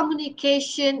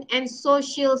communication and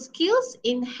social skills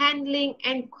in handling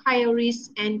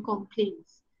inquiries and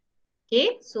complaints.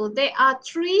 Okay, so there are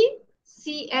 3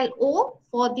 CLO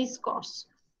for this course.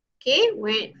 Okay,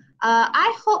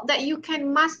 I hope that you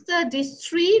can master these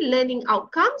 3 learning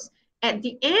outcomes at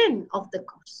the end of the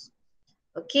course.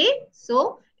 Okay,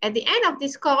 so at the end of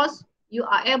this course, you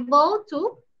are able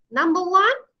to, number 1,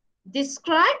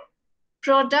 describe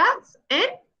products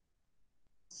and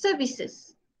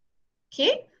services.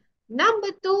 Okay, number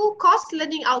 2, course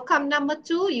learning outcome number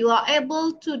 2, you are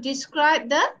able to describe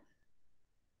the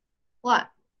what?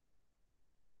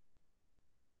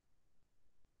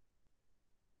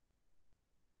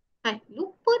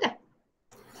 Lupa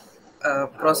dah.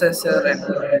 Processor and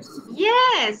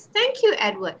yes, thank you,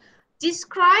 Edward.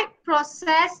 Describe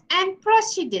process and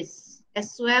procedures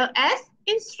as well as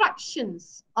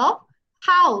instructions of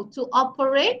how to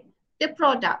operate the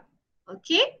product.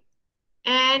 Okay,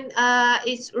 and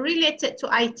it's related to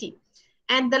IT.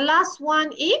 And the last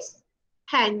one is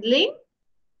handling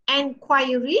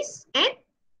enquiries and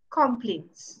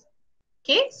complaints.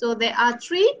 Okay, so there are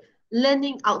 3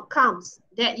 learning outcomes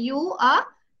that you are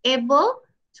able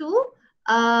to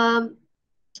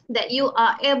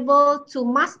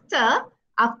master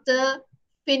after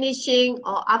finishing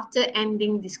or after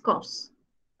ending this course.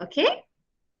 Okay.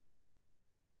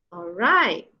 All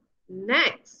right.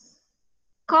 Next,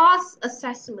 course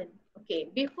assessment. Okay.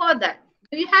 Before that,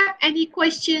 do you have any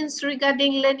questions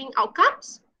regarding learning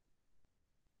outcomes?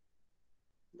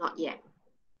 Not yet.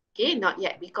 Okay, not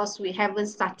yet because we haven't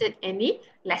started any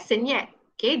lesson yet.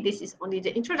 Okay, this is only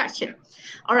the introduction.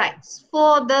 All right,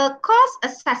 for the course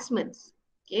assessments,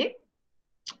 okay,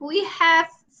 we have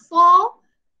 4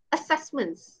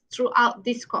 assessments throughout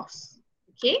this course.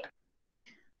 Okay,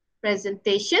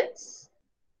 presentations.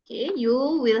 Okay,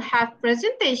 you will have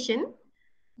presentation,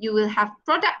 you will have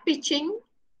product pitching,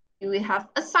 you will have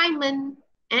assignment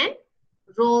and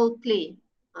role play.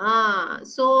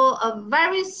 So a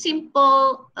very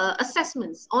simple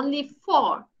assessments, only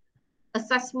 4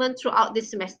 assessments throughout this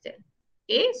semester.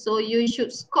 Okay, so you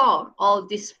should score all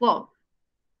these 4.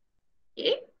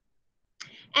 Okay,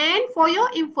 and for your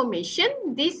information,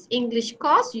 this English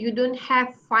course, you don't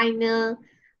have final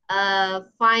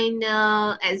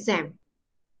exam.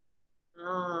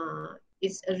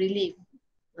 It's a relief.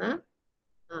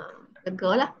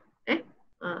 Lega lah.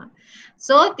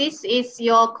 So this is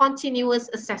your continuous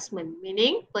assessment,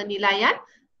 meaning penilaian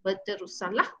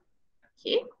berterusan lah.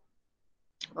 Okay.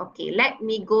 Okay, let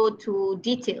me go to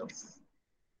details.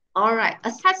 All right,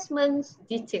 assessments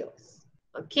details.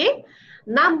 Okay,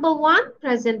 number 1,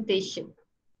 presentation.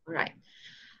 All right.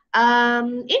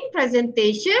 In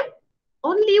presentation,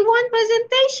 only 1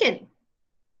 presentation.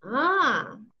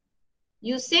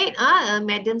 You said,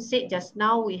 madam said just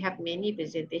now we have many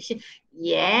presentation.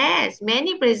 Yes,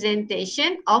 many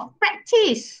presentation of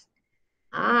practice.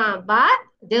 But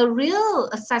the real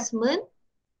assessment,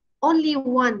 only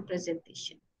 1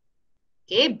 presentation.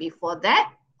 Okay, before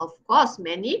that, of course,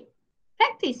 many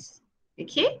practice.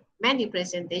 Okay, many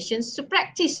presentations to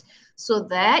practice so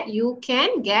that you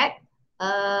can get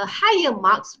higher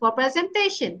marks for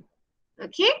presentation.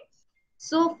 Okay,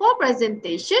 so for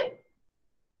presentation,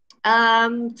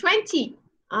 20.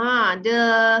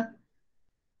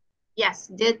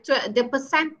 The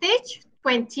percentage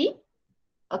 20.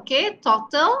 Okay,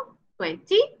 total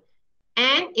 20,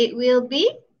 and it will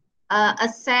be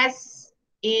assessed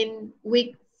in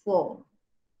week 4.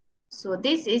 So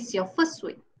this is your first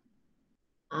week.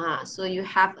 So you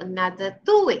have another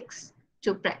 2 weeks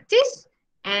to practice,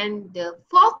 and the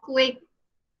 4th week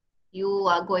you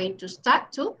are going to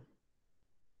start to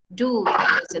do the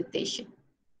presentation.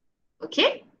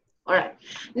 Okay, all right.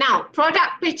 Now,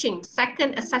 product pitching.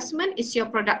 Second assessment is your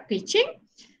product pitching.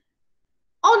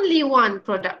 Only 1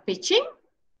 product pitching.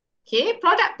 Okay,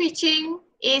 product pitching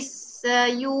is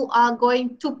you are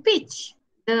going to pitch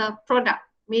the product,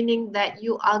 meaning that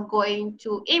you are going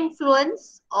to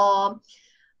influence or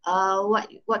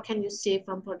what can you say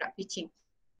from product pitching?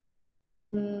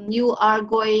 You are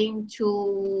going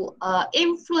to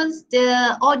influence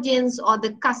the audience or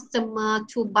the customer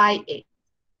to buy it.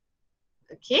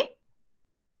 Okay,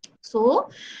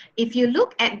 so if you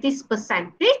look at this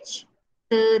percentage,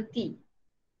 30.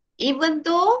 Even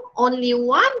though only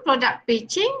 1 product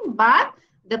pitching, but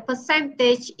the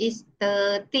percentage is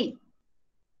 30.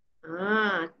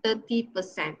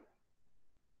 30%.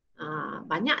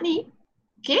 Banyak ni.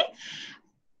 Okay.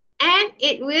 And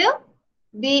it will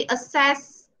be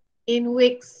assessed in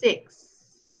week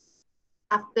 6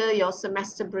 after your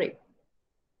semester break.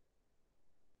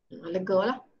 Lega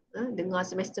lah. Dengar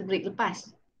semester break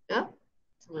lepas.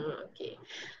 Okay.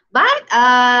 But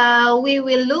we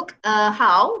will look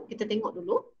how. Kita tengok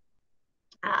dulu.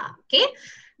 Okay.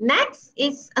 Next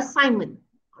is assignment.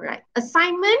 Alright.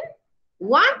 Assignment.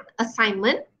 1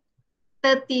 assignment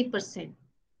 30%.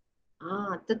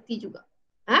 30 juga.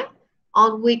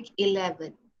 On week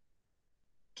 11.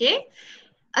 Okay.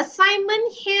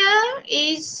 Assignment here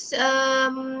is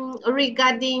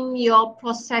regarding your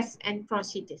process and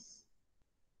procedures.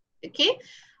 Okay.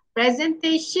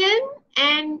 Presentation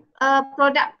and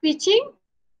product pitching.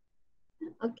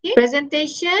 Okay.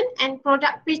 Presentation and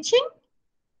product pitching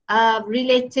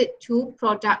related to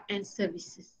product and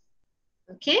services.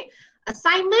 Okay.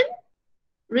 Assignment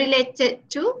related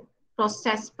to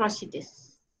process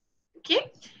procedures.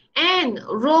 Okay. And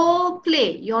role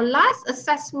play. Your last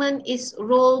assessment is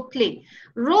role play.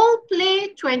 Role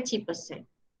play 20%.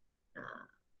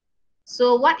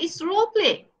 So what is role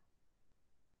play?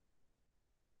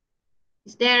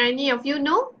 Is there any of you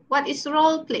know what is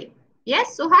role play?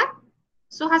 Yes, Suhan?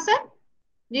 Suhasan?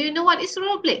 Do you know what is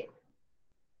role play?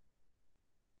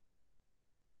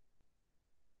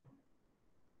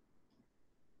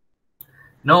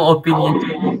 No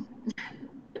opinion.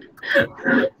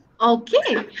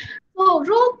 Okay. So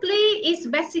role play is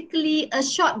basically a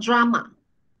short drama.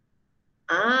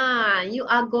 You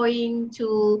are going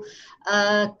to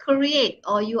create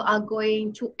or you are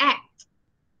going to act.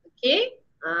 Okay.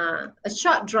 A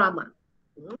short drama.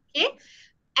 Okay.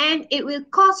 And it will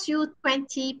cost you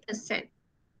 20%.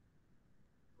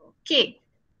 Okay.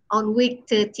 On week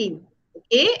 13.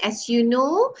 Okay. As you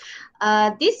know,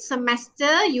 this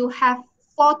semester you have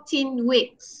 14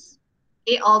 weeks.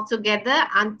 Okay, altogether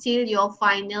until your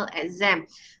final exam.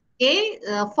 Okay,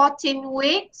 14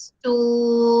 weeks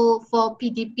for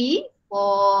PDP,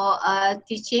 for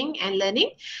teaching and learning,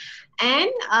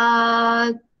 and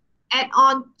add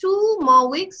on 2 more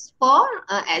weeks for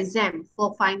exam,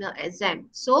 for final exam.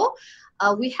 So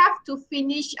we have to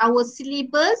finish our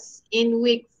syllabus in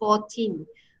week 14.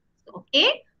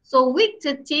 Okay, so week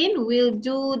 13 we'll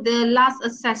do the last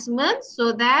assessment,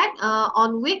 so that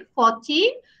on week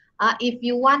 14, if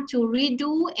you want to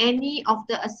redo any of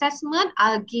the assessment,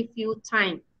 I'll give you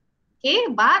time. Okay,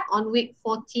 but on week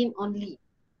 14 only.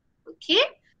 Okay,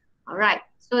 all right.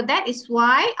 So that is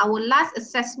why our last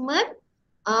assessment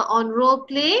on role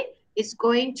play is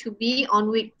going to be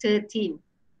on week 13.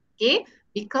 Okay,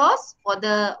 because for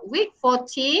the week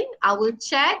 14, I will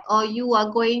check, or you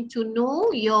are going to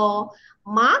know your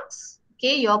marks,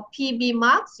 okay, your PB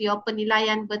marks, your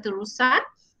penilaian berterusan.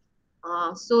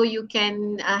 So you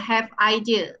can have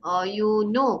idea, or you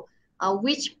know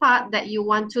which part that you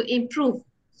want to improve.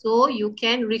 So you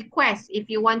can request if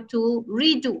you want to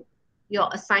redo your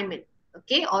assignment,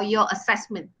 okay, or your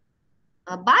assessment,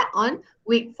 but on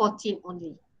week 14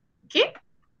 only. Okay,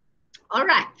 all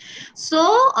right. So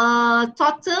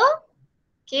total,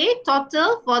 okay,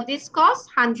 total for this course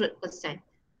 100%.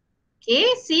 Okay,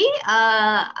 see,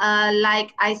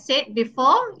 like I said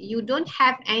before, you don't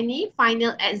have any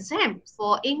final exam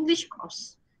for English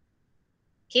course.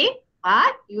 Okay,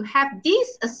 but you have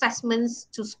these assessments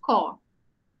to score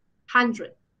 100.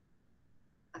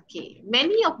 Okay,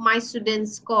 many of my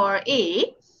students score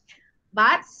A,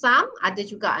 but some ada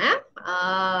juga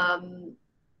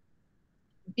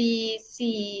B,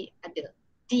 C ada,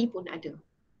 D pun ada.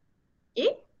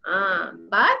 Okay,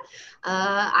 but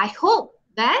I hope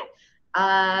that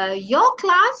your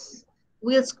class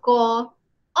will score,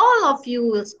 all of you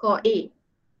will score A.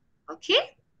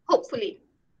 Okay, hopefully.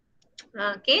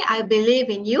 Okay, I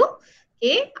believe in you.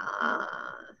 Okay,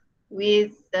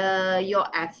 with your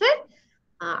effort,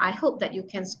 I hope that you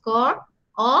can score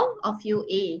all of you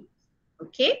A.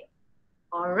 Okay,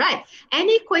 all right.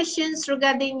 Any questions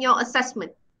regarding your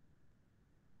assessment?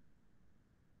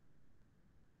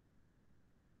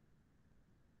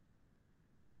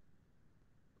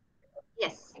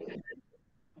 Yes.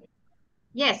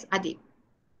 Yes, Adib.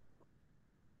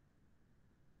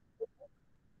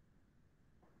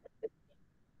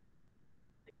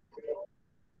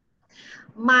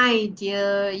 My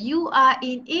dear, you are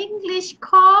in English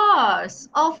course.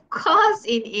 Of course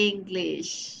in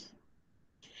English.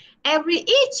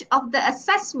 Each of the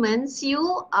assessments you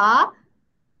are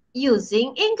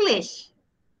using English.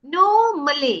 No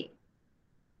Malay.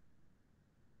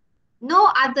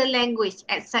 No other language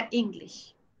except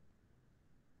English.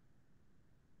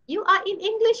 You are in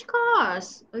English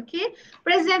course, okay?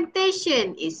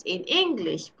 Presentation is in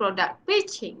English. Product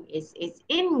pitching is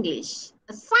English.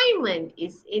 Assignment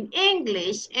is in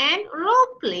English. And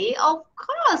role play, of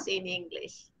course, in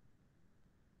English.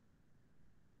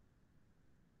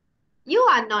 You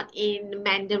are not in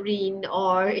Mandarin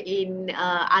or in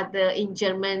in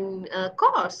German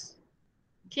course,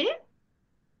 okay?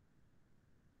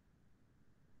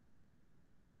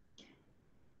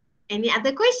 Any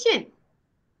other question?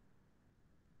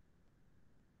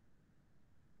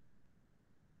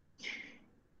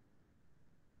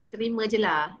 Terima je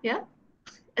lah, ya.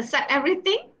 Accept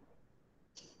everything.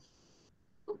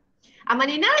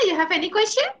 Amanina, you have any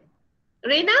question?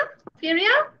 Reina,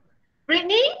 Firia,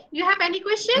 Brittany, you have any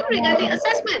question regarding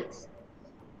assessments?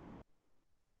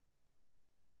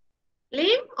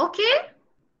 Lim, okay?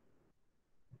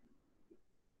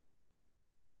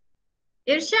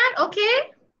 Irshad,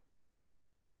 okay?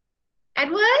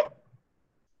 Edward?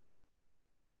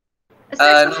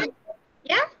 Assessment? No.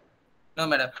 Yeah? No,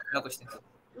 madam. No questions.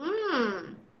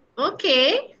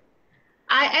 Okay.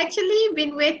 I actually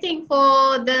been waiting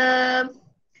for the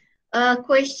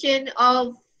question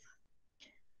of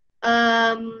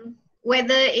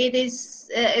whether it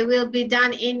will be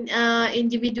done in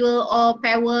individual or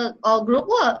pair work or group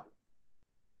work.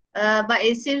 But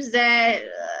it seems that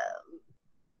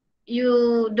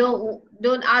you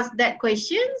don't ask that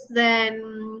questions,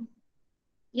 then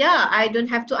yeah, I don't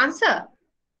have to answer.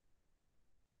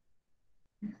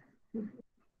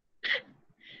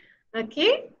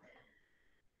 Okay.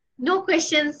 No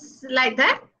questions like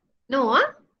that? No,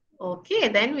 huh? Okay,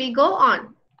 then we go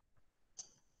on.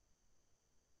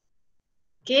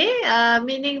 Okay,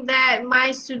 meaning that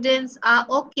my students are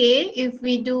okay if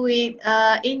we do it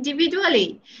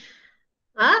individually.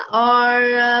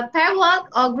 Or pair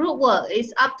work or group work.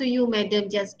 It's up to you, madam.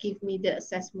 Just give me the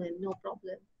assessment, no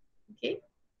problem. Okay.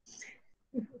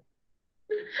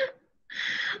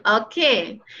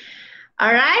 Okay.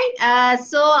 All right.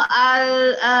 So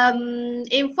I'll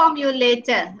inform you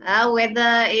later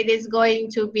whether it is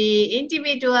going to be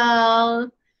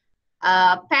individual,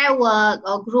 pair work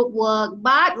or group work.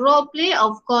 But role play,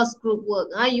 of course, group work.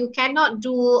 You cannot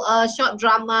do a short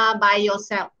drama by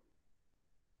yourself.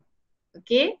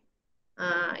 Okay.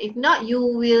 If not, you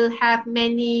will have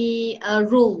many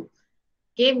role.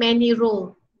 Okay, many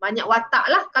role. Banyak watak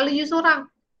lah kalau you seorang.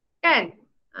 Kan?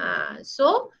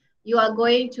 So, you are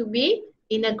going to be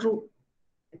in a group.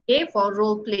 Okay, for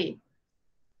role play.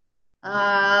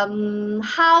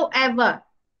 However,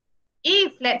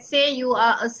 if let's say you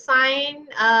are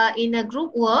assigned in a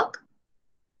group work,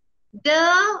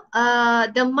 the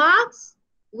marks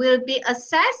will be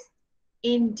assessed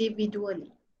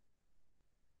individually.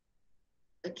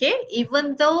 Okay,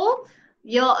 even though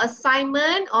your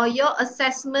assignment or your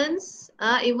assessments,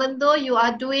 even though you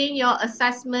are doing your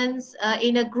assessments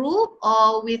in a group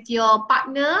or with your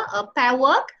partner, pair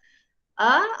work,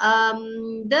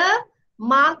 the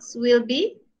marks will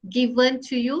be given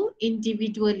to you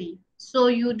individually.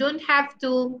 So you don't have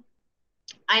to,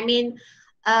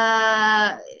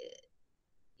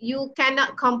 you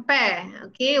cannot compare,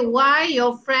 okay? Why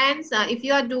your friends, if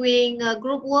you are doing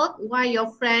group work, why your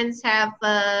friends have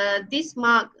this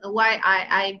mark, why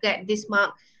I get this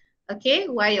mark, okay?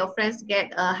 Why your friends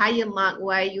get a higher mark,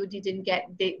 why you didn't get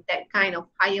that kind of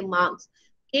higher marks,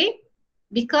 okay?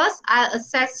 Because I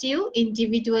assess you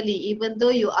individually, even though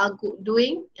you are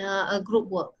doing a group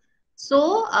work.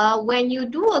 So when you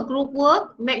do a group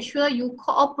work, make sure you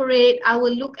cooperate. I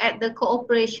will look at the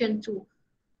cooperation too.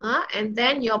 And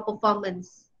then your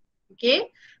performance,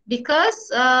 okay? Because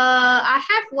I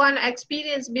have one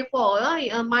experience before,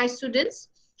 my students,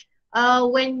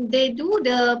 when they do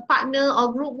the partner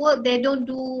or group work, they don't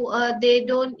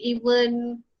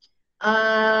even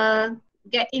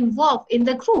get involved in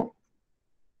the group,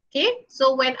 okay?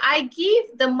 So when I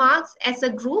give the marks as a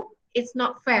group, it's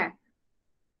not fair,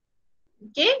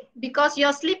 okay? Because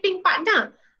your sleeping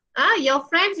partner, your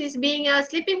friends is being a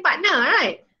sleeping partner,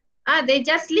 right? They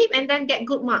just sleep and then get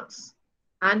good marks.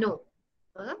 No.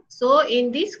 So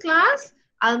in this class,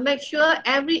 I'll make sure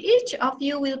each of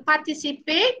you will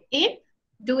participate in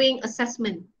doing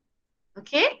assessment.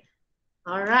 Okay?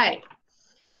 All right.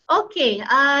 Okay,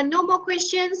 no more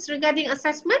questions regarding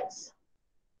assessments?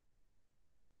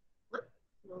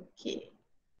 Okay.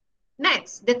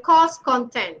 Next, the course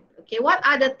content. Okay, what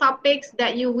are the topics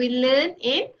that you will learn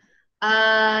in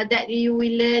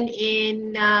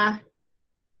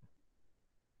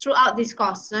throughout this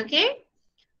course, okay?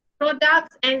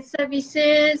 Products and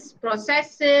services,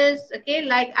 processes, okay?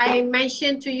 Like I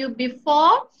mentioned to you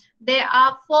before, there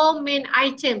are 4 main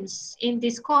items in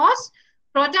this course: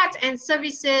 products and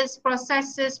services,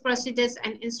 processes, procedures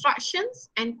and instructions,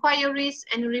 inquiries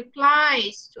and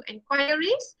replies to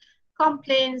inquiries,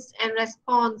 complaints and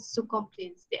response to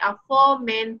complaints. There are 4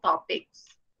 main topics,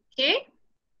 okay?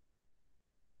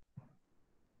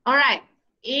 All right.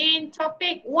 In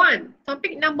topic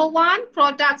number 1,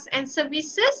 products and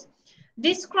services.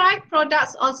 Describe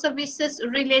products or services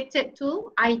related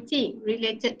to IT,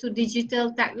 related to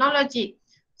digital technology.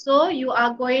 So you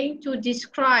are going to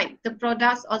describe the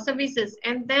products or services.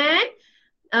 And then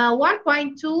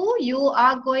 1.2, you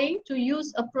are going to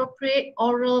use appropriate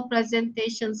oral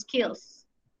presentation skills.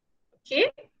 Okay?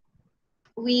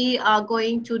 We are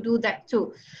going to do that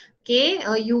too. Okay,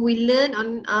 you will learn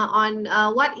on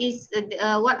what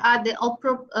are the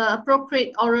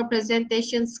appropriate oral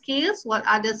presentation skills, what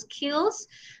are the skills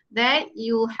that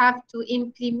you have to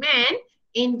implement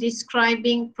in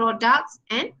describing products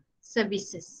and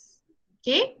services.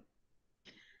 Okay.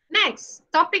 Next,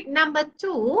 topic number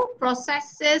 2,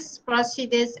 processes,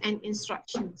 procedures, and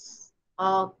instructions.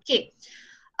 Okay.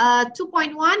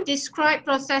 2.1, describe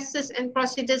processes and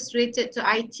procedures related to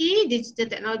IT, digital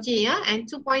technology, and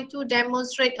 2.2,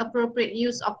 demonstrate appropriate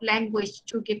use of language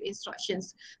to give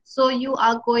instructions. So you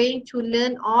are going to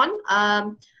learn on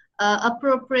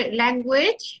appropriate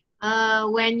language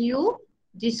when you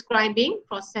describing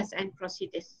process and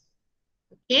procedures.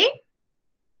 Okay.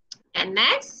 And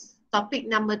next, topic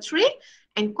number 3,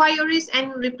 inquiries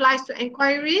and replies to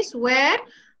inquiries, where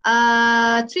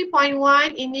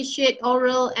 3.1, initiate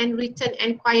oral and written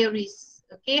inquiries.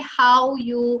 Okay, how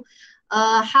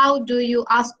do you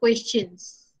ask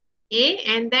questions? Okay,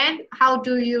 and then how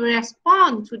do you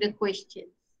respond to the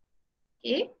questions?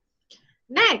 Okay.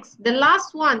 Next, the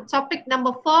last one, topic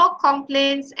number 4,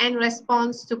 complaints and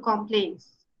response to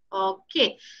complaints.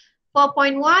 Okay.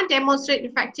 4.1, demonstrate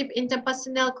effective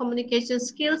interpersonal communication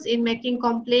skills in making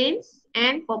complaints.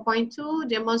 And 4.2,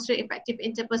 demonstrate effective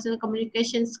interpersonal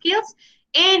communication skills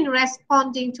in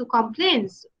responding to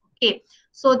complaints. Okay,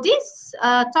 so this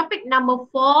topic number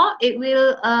 4, it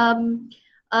will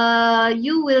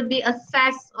you will be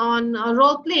assessed on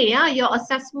role play. Your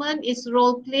assessment is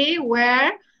role play,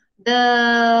 where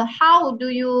how do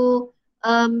you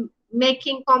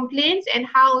making complaints and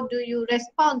how do you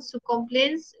respond to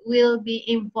complaints will be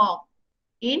involved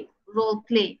in role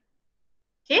play.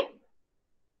 Okay,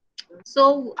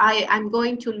 so I'm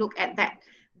going to look at that,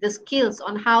 the skills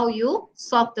on how you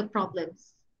solve the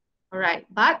problems. All right,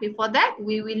 but before that,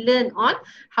 we will learn on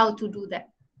how to do that,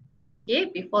 okay,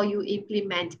 before you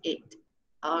implement it.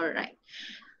 All right.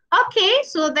 Okay,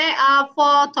 so there are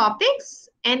 4 topics.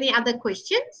 Any other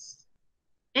questions?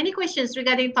 Any questions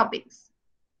regarding topics?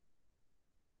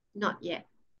 Not yet.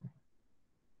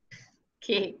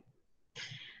 Okay.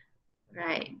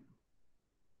 Right.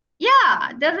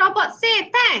 Yeah, the robot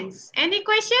say thanks. Any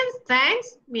questions?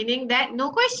 Thanks, meaning that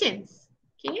no questions.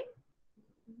 Okay.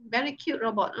 Very cute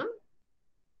robot, huh?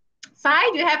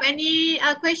 Sai, do you have any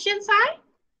questions, Sai?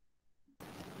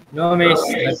 No, miss.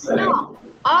 No.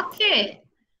 Okay.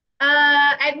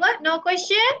 Edward, no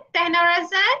question. Tehna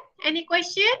Razan, any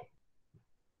question?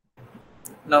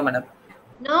 No, madam.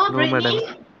 No, No, Brittany?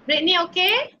 madam. Brittany,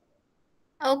 okay?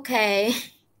 Okay.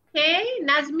 Okay,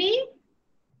 Nazmi?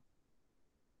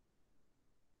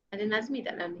 Ada Nazmi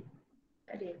tak dalam ni?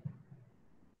 Tak ada.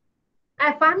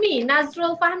 Fahmi,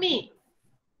 Nazrul Fahmi.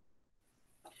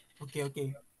 Okay,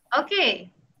 okay.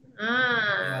 Okay.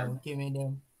 Yeah, okay,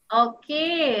 madam.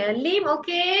 Okay. Lim,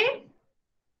 okay?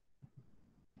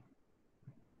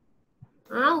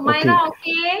 Umaira,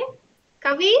 okay?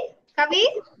 Kavi? Kavi?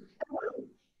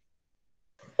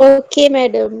 Okay,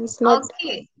 madam. It's not.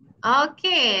 Okay.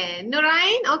 Okay.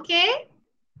 Nurain, okay?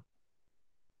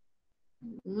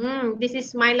 This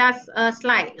is my last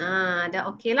slide. Dah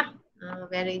okay lah.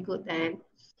 Very good then.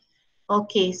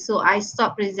 Okay, so I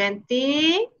stop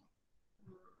presenting.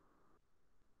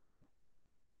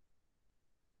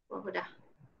 Oh, dah.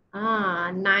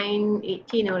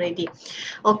 9:18 already.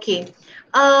 Okay.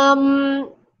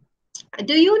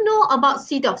 Do you know about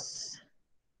CDOS?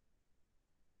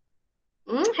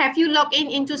 Have you logged in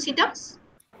into CDOS?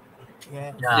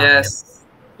 Yeah. Yes.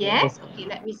 Yes. Okay,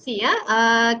 let me see.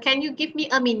 Can you give me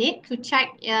a minute to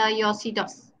check your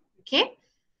CDOS? Okay.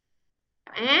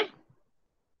 I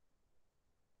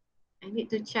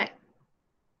need to check.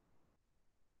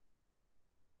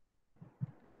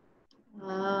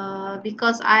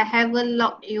 Because I haven't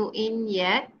logged you in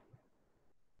yet.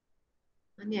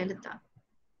 Mana yang letak?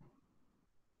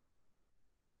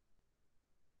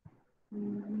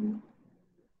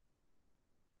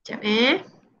 Sekejap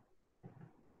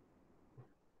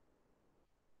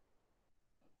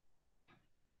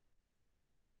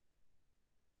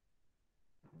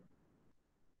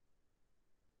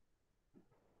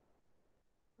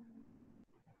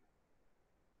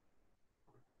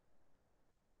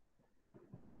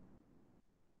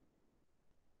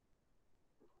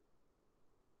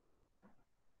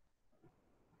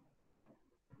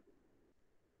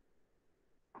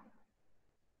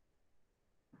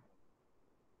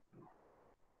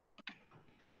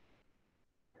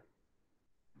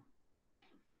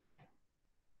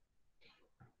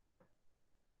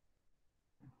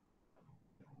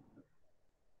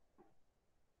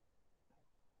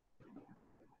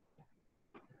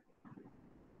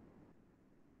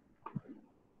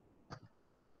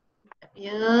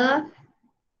ya.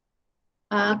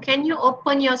 Can you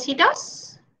open your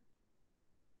CDOS?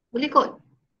 Boleh kot.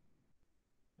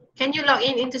 Can you log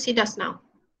in into CDOS now?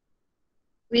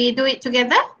 We do it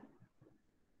together?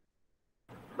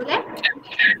 Boleh?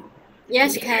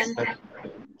 Yes, can.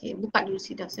 Okay, buka dulu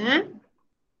CDOS.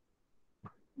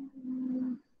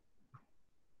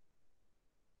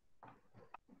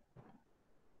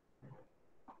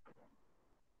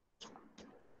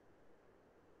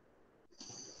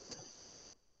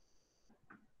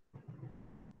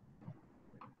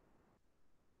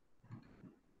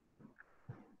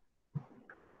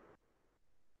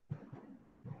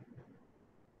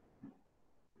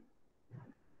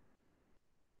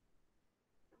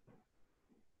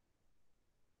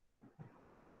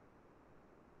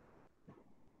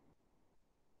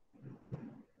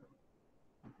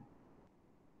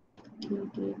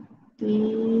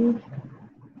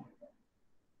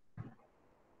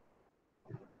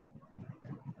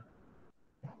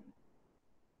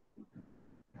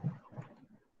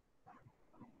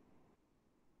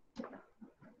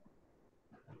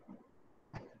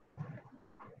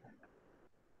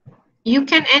 You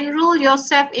can enroll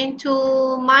yourself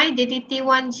into my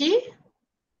DDT1G.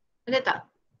 Ada tak?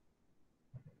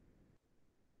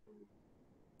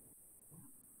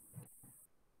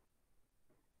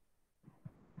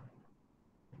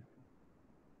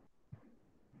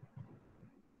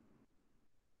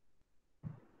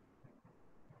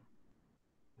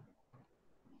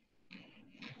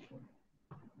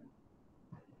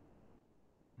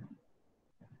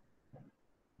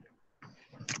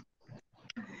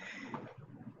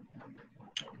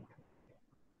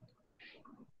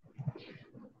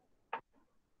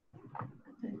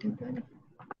 Ada pula ni.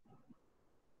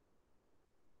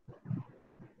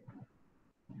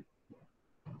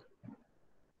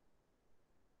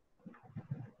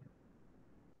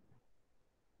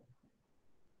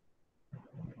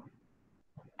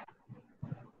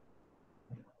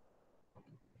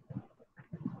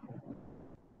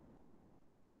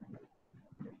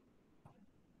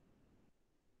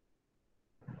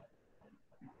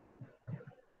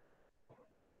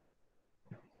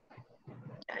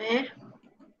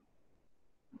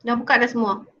 Dah buka dah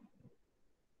semua?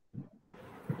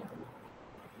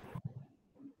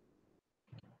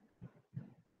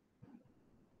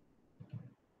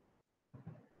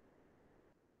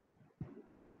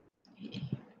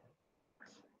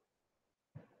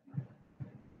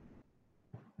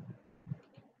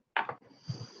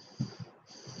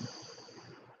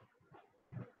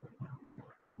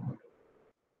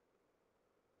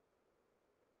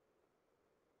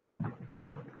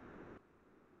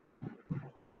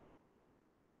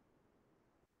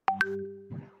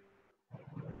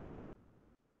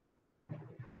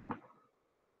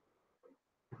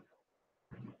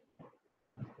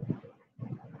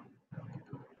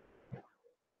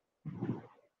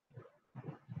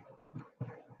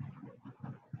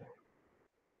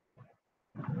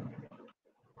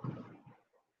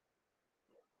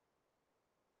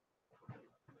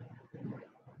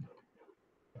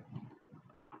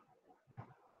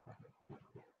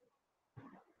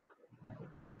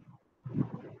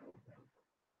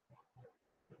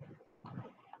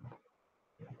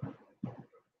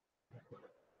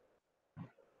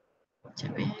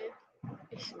 Sekejap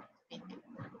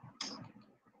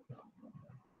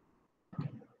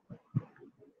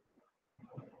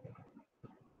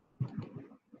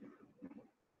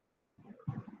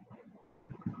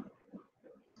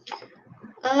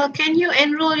can you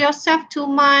enroll yourself to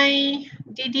my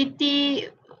DDT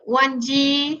 1G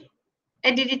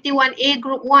DDT 1A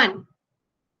group 1?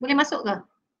 Boleh masuk ke?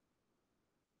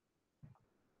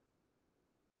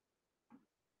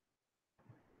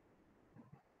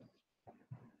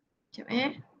 Sekejap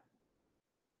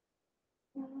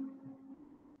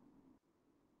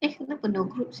kenapa no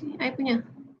group sini? I punya.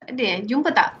 Tak ada Jumpa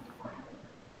tak?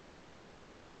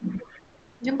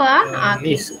 Jumpa okay.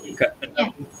 Miss, kat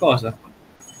dalam course lah.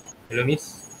 Hello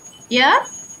Miss. Ya?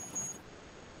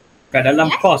 Kat dalam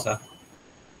course lah.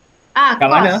 Kat Course.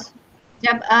 mana?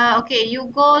 Okay, you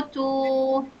go to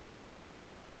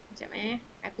sekejap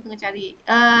aku tengah cari.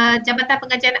 Jabatan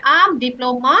Pengajian Am,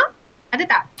 diploma. Ada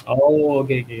tak? Oh,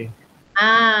 okay.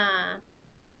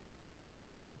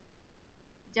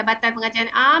 Jabatan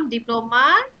Pengajian Am,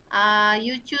 diploma.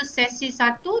 You choose sesi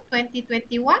 1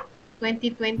 2021,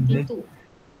 2022.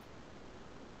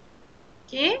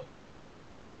 Okay.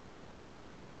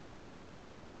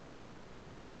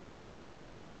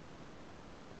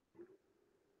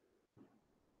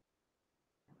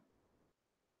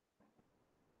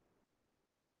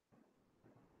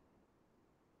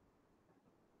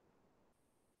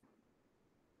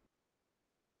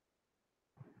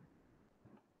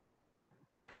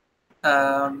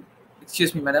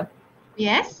 Excuse me, madam.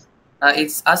 Yes.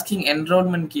 It's asking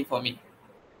enrollment key for me.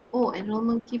 Oh,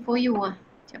 enrollment key for you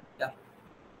Sekejap. Yeah.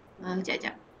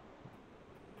 Sekejap.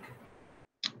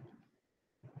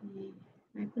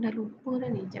 Aku dah lupa dah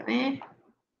ni. Sekejap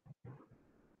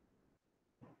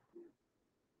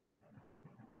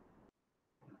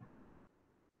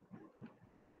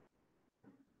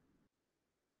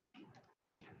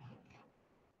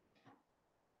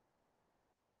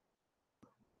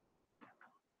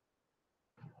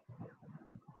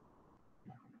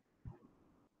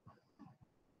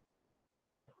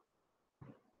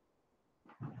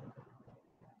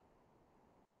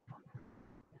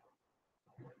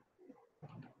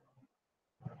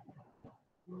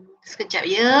Sekejap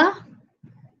ya.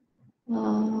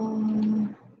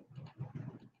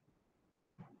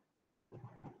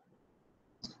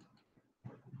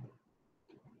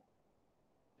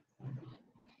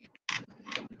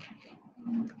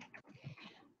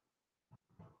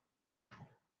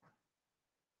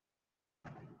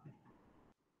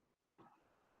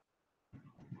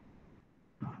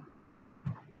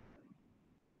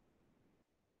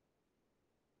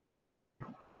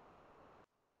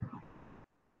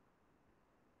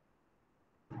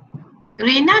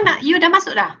 Rina, you dah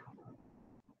masuk dah?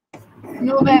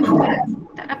 No, ma'am.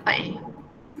 Tak dapat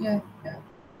Yeah.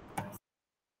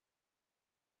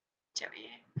 Sekejap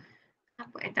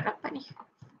Kenapa tak dapat ni?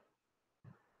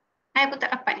 Saya pun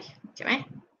tak dapat ni. Sekejap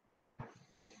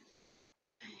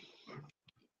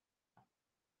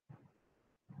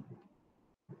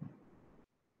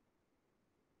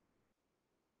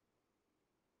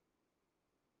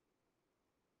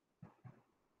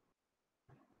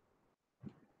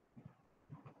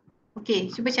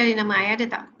Okey, cuba cari nama I, ada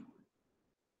tak?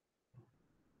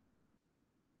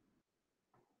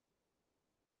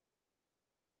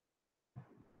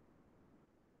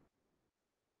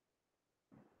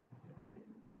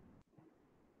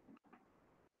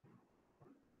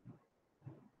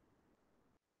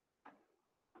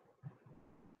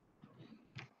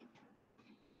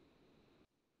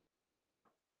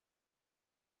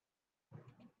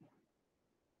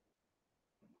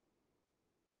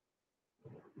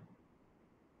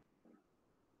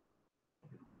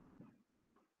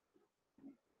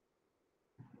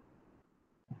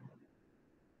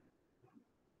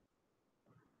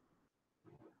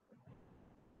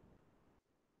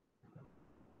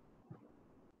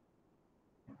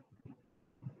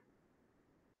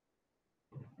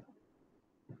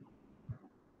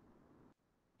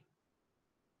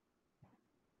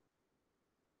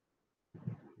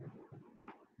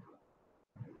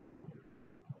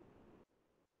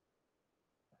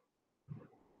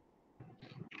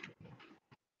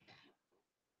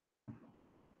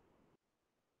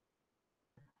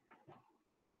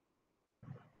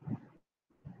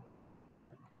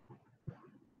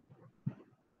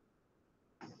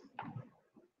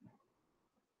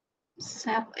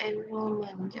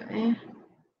 Self-enrollment, sekejap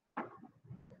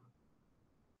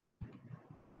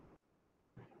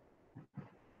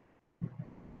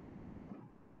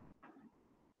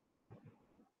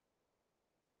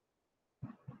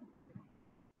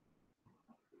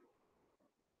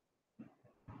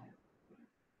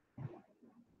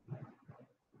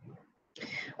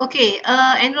Okay,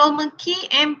 enrollment key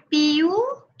MPU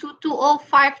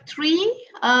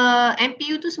 22053.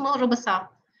 MPU tu semua huruf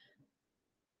besar.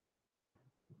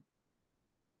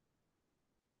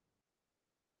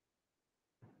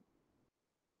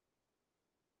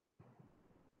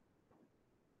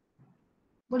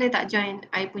 Boleh tak join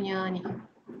I punya ni?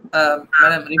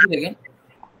 Madam, repeat again.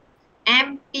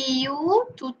 MPU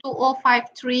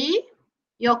 22053,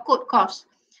 your code course.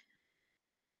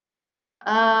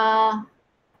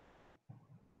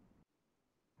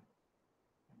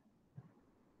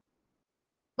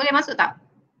 Boleh masuk tak?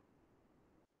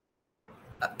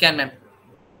 Can, ma'am.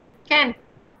 Can?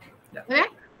 Ya.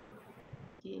 Boleh?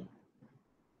 Okay.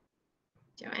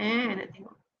 Sekejap nak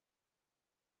tengok.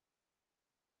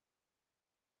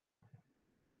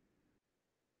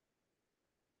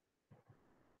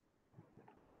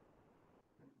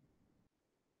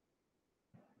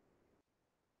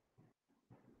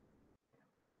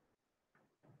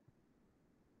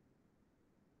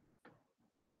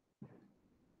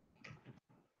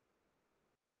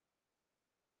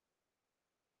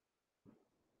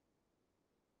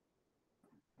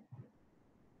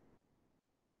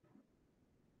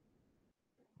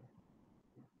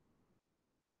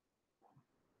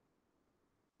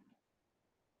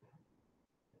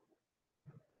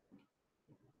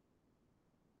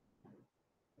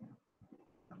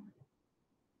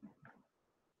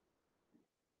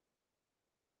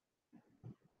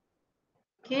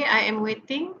 Okay, I am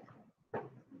waiting.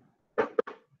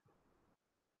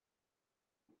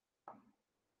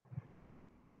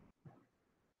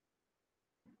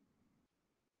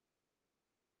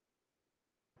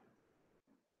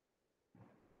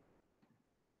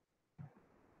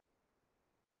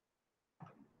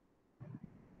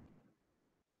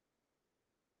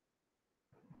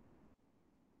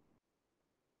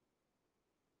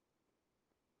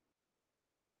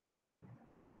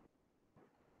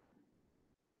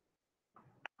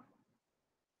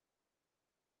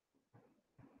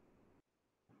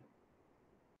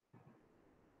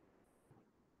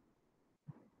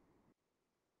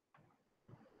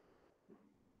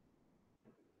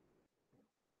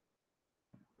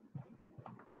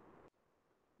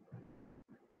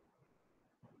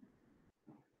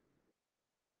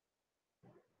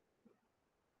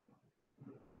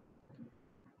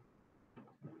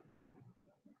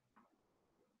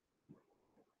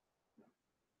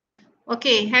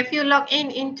 Okay, have you logged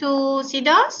in into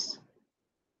CDOS?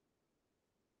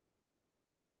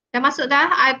 Dah masuk dah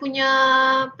I punya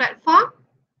platform?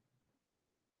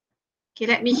 Okay,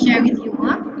 let me share with you.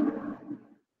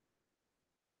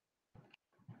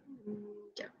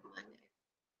 Sekejap, mana?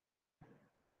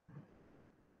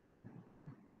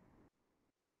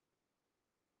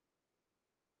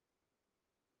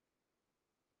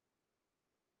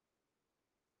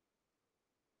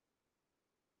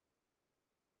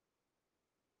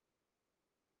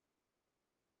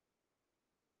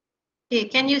 Okay,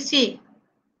 can you see?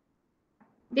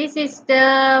 This is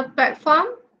the platform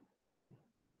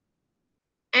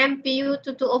MPU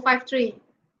 22053.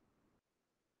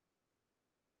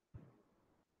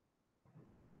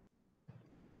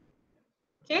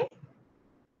 Okay.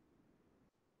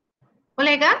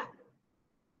 Boleh ke?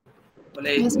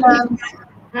 Boleh. Yes, ma'am.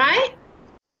 Right.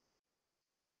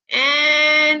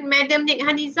 And Madam Nik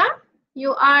Haniza,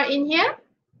 you are in here?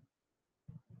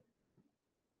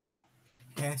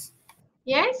 Yes.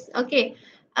 Yes. Okay.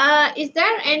 Is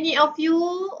there any of you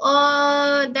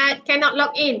that cannot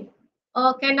log in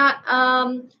or cannot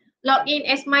log in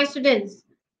as my students?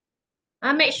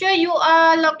 Make sure you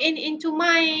are logged in into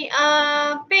my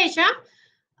page,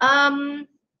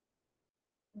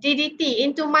 DDT,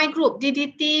 into my group,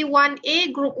 DDT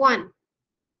 1A group 1.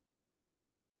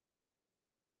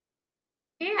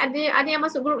 Okay, ada yang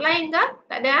masuk group lain ke?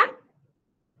 Tak ada?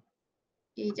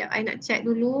 Okay, sekejap I nak check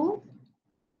dulu.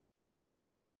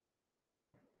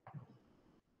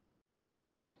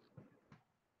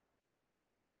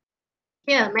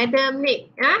 Ya, Madam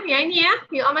Nick. Yang ini ya,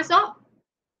 you all masuk?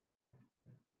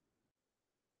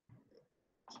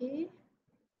 Okay.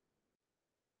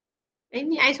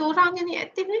 Ini I seorang je ni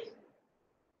aktif ni.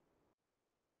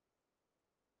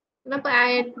 Kenapa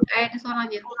I ada seorang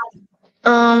je?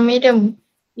 Madam.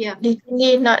 Ya. Di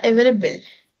sini not available.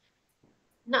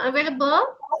 Not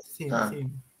available?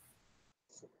 Same.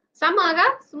 Sama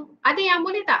ke? Ada yang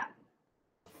boleh tak?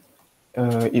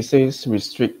 It says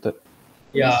restricted.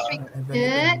 Yeah,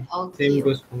 Restricted. Okay. same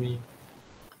goes for me.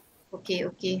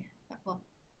 Okay. Tak apa.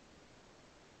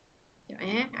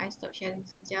 Sekejap I stop sharing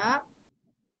sekejap.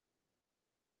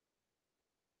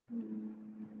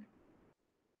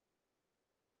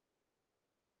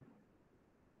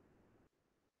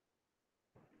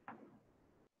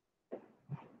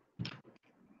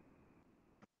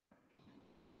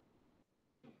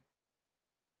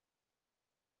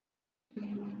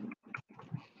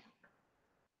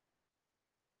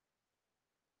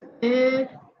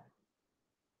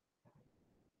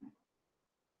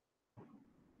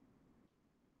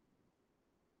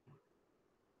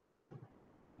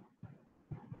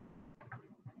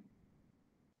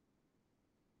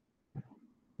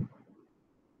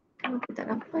 Kenapa tak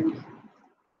dapat ni?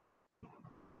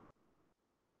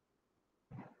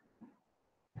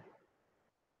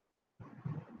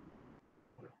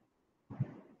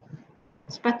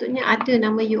 Sepatutnya ada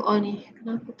nama you all ni.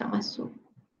 Kenapa tak masuk?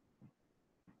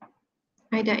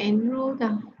 I dah enroll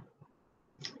dah.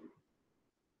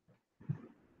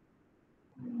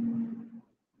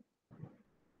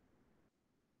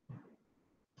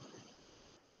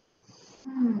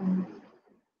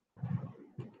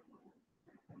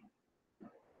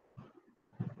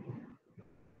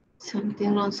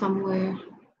 Something wrong somewhere.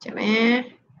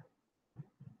 Sekejap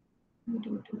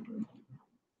Aduh.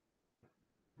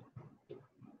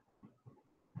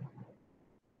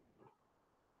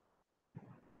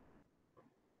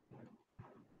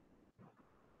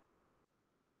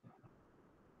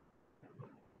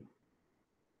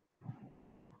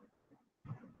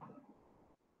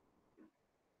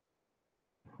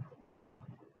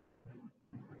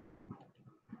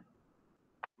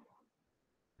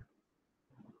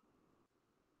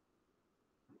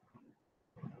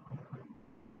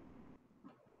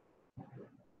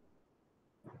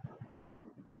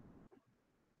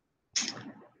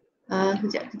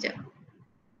 Kejap.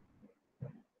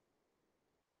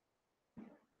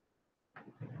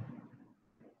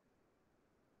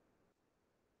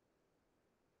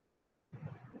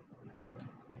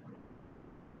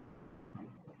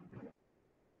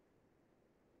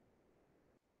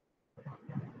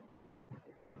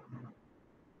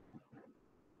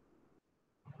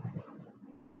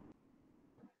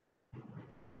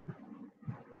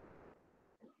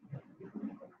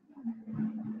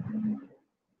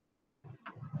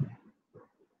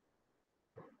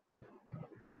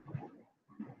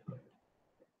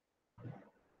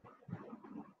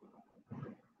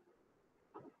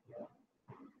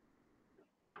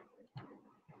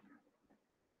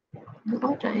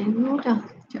 Oh, dah enroll dah.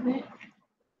 Sekejap dah.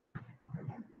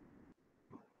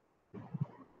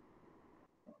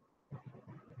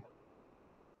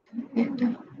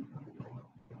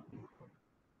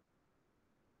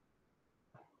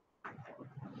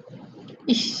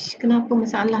 Ish, kenapa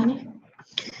masalah ni?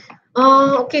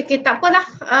 Okay, tak apalah.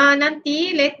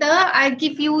 Nanti later I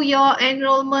give you your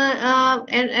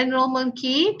enrollment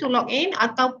key to log in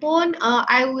ataupun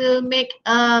I will make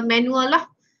manual lah.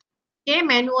 Okay,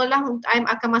 manual lah untuk I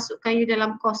akan masukkan you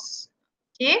dalam course.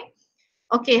 Okay.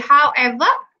 Okay, however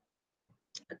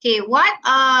Okay, what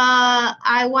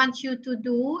I want you to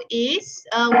do is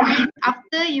when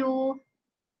after you,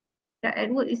 that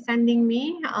Edward is sending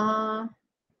me,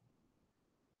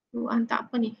 you hantar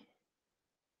apa ni?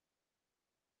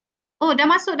 Oh, dah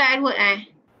masuk dah Edward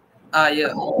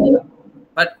Yeah.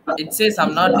 But it says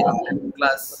I'm not in that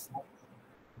class.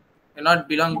 I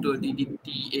not belong to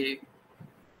DDTA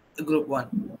group 1.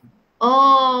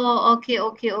 Oh, okay.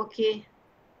 Okay.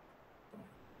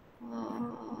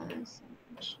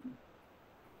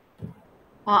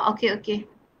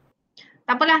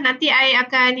 Tak apalah, nanti I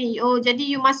akan ni. Oh, jadi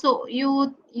you masuk,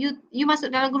 you masuk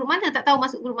dalam grup mana? Tak tahu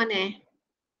masuk grup mana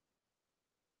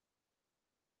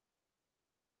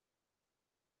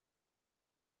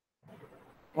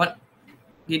What?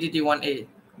 DDT 1A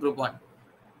group 1.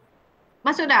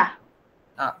 Masuk dah?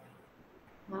 Ah.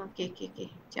 Okay.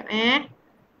 Sekejap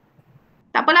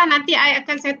Tak apalah, nanti I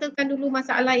akan settlekan dulu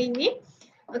masalah ini.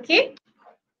 Okay?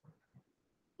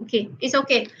 Okay, it's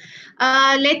okay.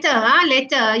 Later,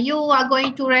 you are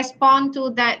going to respond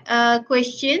to that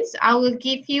questions. I will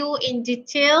give you in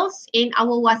details in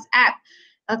our WhatsApp.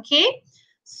 Okay?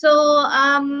 So,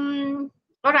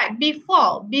 all right,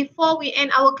 before we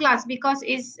end our class, because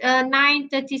it's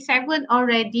 9:37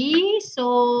 already,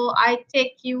 so I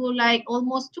take you like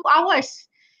almost 2 hours,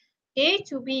 okay,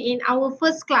 to be in our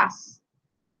first class,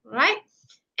 right?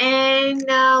 And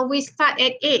we start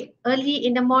at 8 early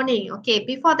in the morning. Okay,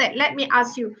 before that, let me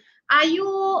ask you, are you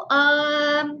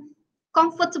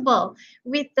comfortable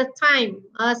with the time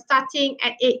starting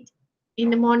at 8 in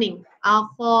the morning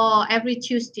for every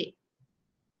Tuesday?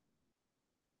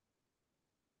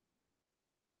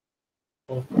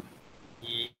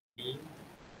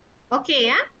 Okay,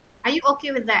 yeah? Are you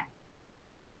okay with that?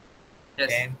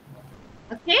 Yes.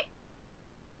 Okay.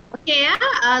 Okay,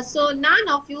 so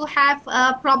none of you have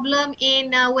a problem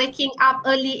in waking up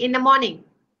early in the morning?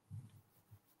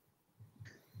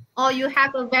 Or you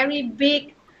have a very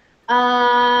big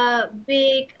bell,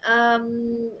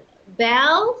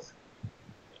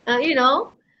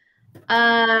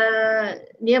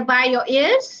 nearby your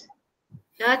ears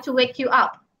to wake you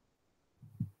up?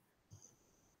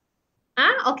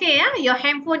 Okay, your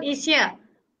handphone is here,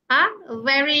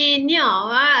 very near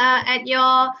at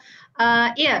your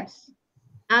ears,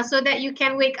 so that you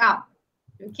can wake up.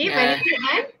 Okay, very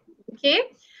good. Okay.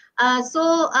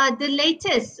 So the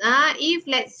latest, if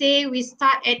let's say we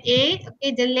start at 8,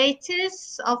 okay, the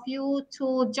latest of you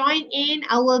to join in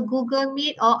our Google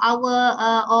Meet or our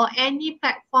or any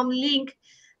platform link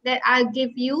that I'll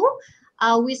give you,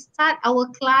 we start our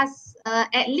class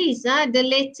at least the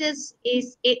latest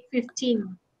is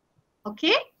 8:15.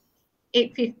 Okay,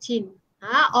 8:15.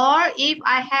 Or if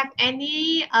I have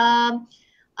any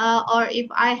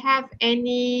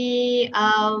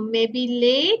maybe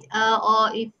late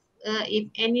or if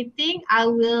anything, I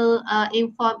will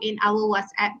inform in our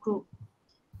WhatsApp group.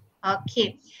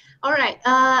 Okay, all right.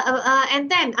 And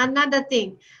then another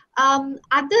thing,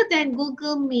 other than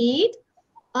Google Meet,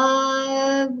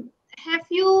 have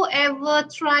you ever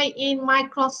tried in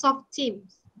Microsoft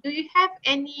Teams? Do you have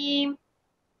any?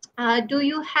 Do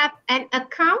you have an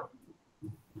account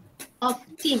of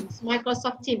Teams,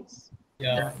 Microsoft Teams?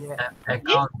 Yeah.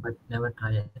 Account, but never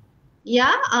try it.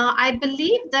 Yeah, I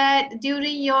believe that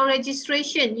during your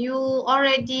registration, you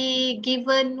already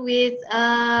given with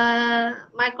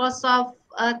Microsoft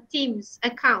Teams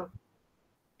account.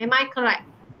 Am I correct?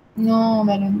 No,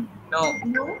 madam. No.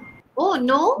 Oh,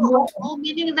 no? Oh,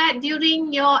 meaning that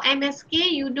during your MSK,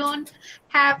 you don't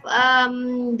have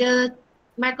the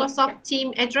Microsoft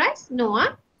Team address? No,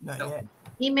 Not yet.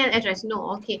 Email address?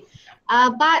 No, okay.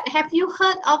 But have you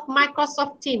heard of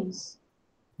Microsoft Teams?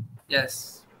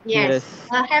 Yes. Yes.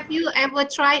 Have you ever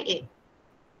tried it?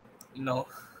 No.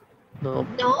 No.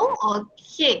 No?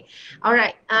 Okay. All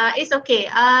right. It's okay.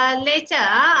 Later,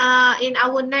 in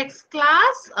our next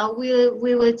class, we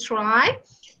will try.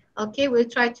 Okay, we'll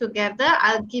try together.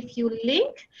 I'll give you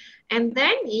link and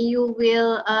then you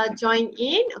will join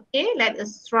in. Okay, let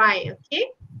us try.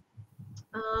 Okay.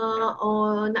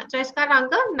 Nak try sekarang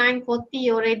ke?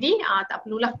 9:40 already. Tak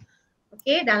perlulah.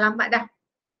 Okay, dah lambat dah.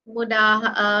 Semua dah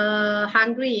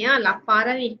hungry ya, lapar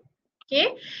dah ni.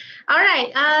 Okay.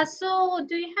 Alright. So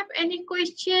do you have any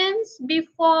questions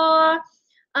before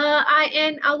I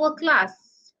end our class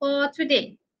for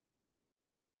today?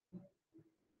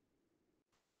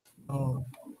 Oh.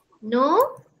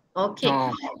 No? Okay.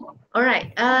 No.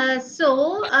 Alright.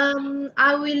 So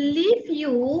I will leave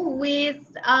you with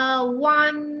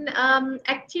one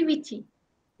activity.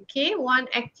 Okay, one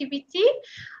activity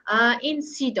in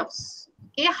CDOS.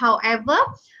 Okay, however,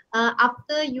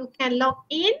 after you can log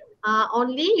in,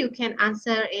 only you can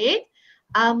answer it.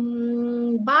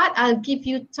 But I'll give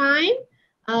you time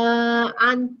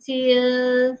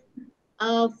until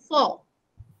 4.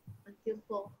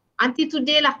 Until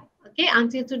today lah. Okay,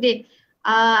 until today.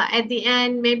 At the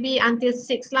end, maybe until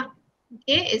 6 lah.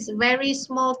 Okay, it's a very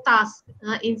small task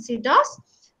in CDOS.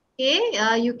 Okay,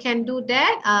 you can do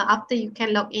that after you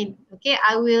can log in. Okay,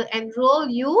 I will enroll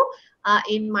you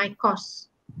in my course.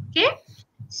 Okay,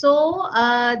 so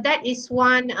that is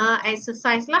one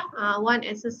exercise lah. One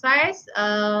exercise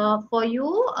for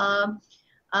you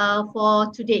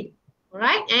for today.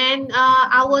 Alright, and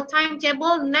our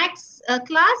timetable next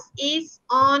class is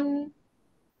on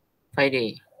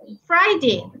Friday.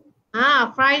 Friday.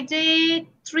 Friday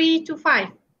 3 to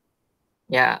 5.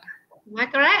 Yeah. Am I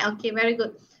correct? Okay, very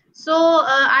good. So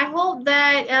I hope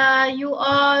that you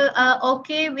all are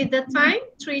okay with the time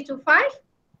 3 to 5.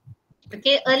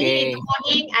 Okay, early in the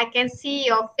morning, I can see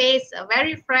your face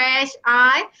very fresh.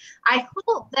 I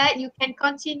hope that you can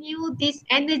continue this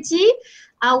energy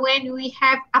when we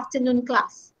have afternoon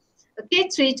class. Okay,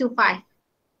 3 to 5.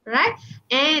 Right,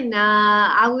 and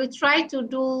I will try to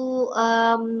do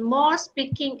more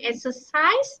speaking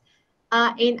exercise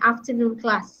in afternoon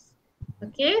class.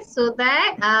 Okay, so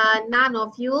that none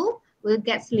of you will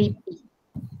get sleepy.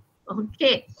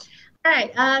 Okay. All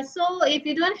right. So if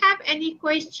you don't have any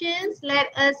questions, let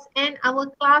us end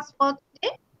our class for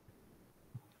today.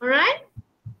 All right.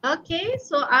 Okay.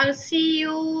 So I'll see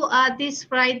you this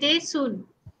Friday soon.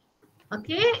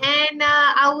 Okay, and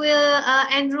I will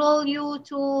enroll you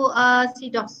to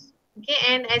CDOS. Okay,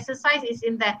 and exercise is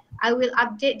in there. I will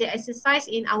update the exercise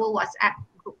in our WhatsApp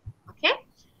group. Okay.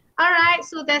 All right.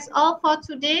 So that's all for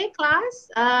today,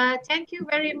 class. Thank you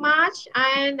very much,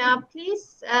 and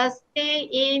please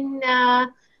stay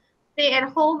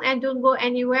at home and don't go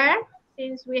anywhere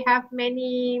since we have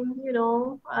many.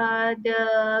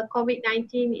 The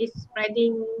COVID-19 is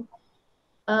spreading.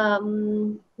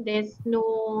 There's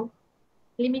no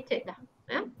limited dah.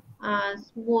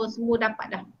 Semua dapat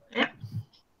dah.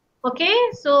 Okay,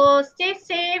 so stay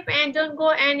safe and don't go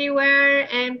anywhere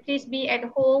and please be at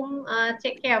home.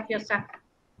 Take care of yourself.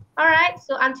 All right,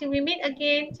 so until we meet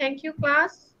again, thank you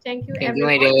class. Thank you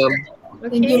everyone. Madam.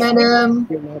 Okay. Thank you, madam.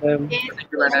 Okay.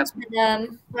 Thank you,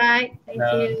 madam. Right, thank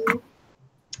you.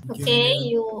 Okay,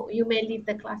 you may leave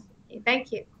the class. Okay,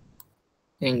 thank you.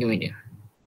 Thank you, madam.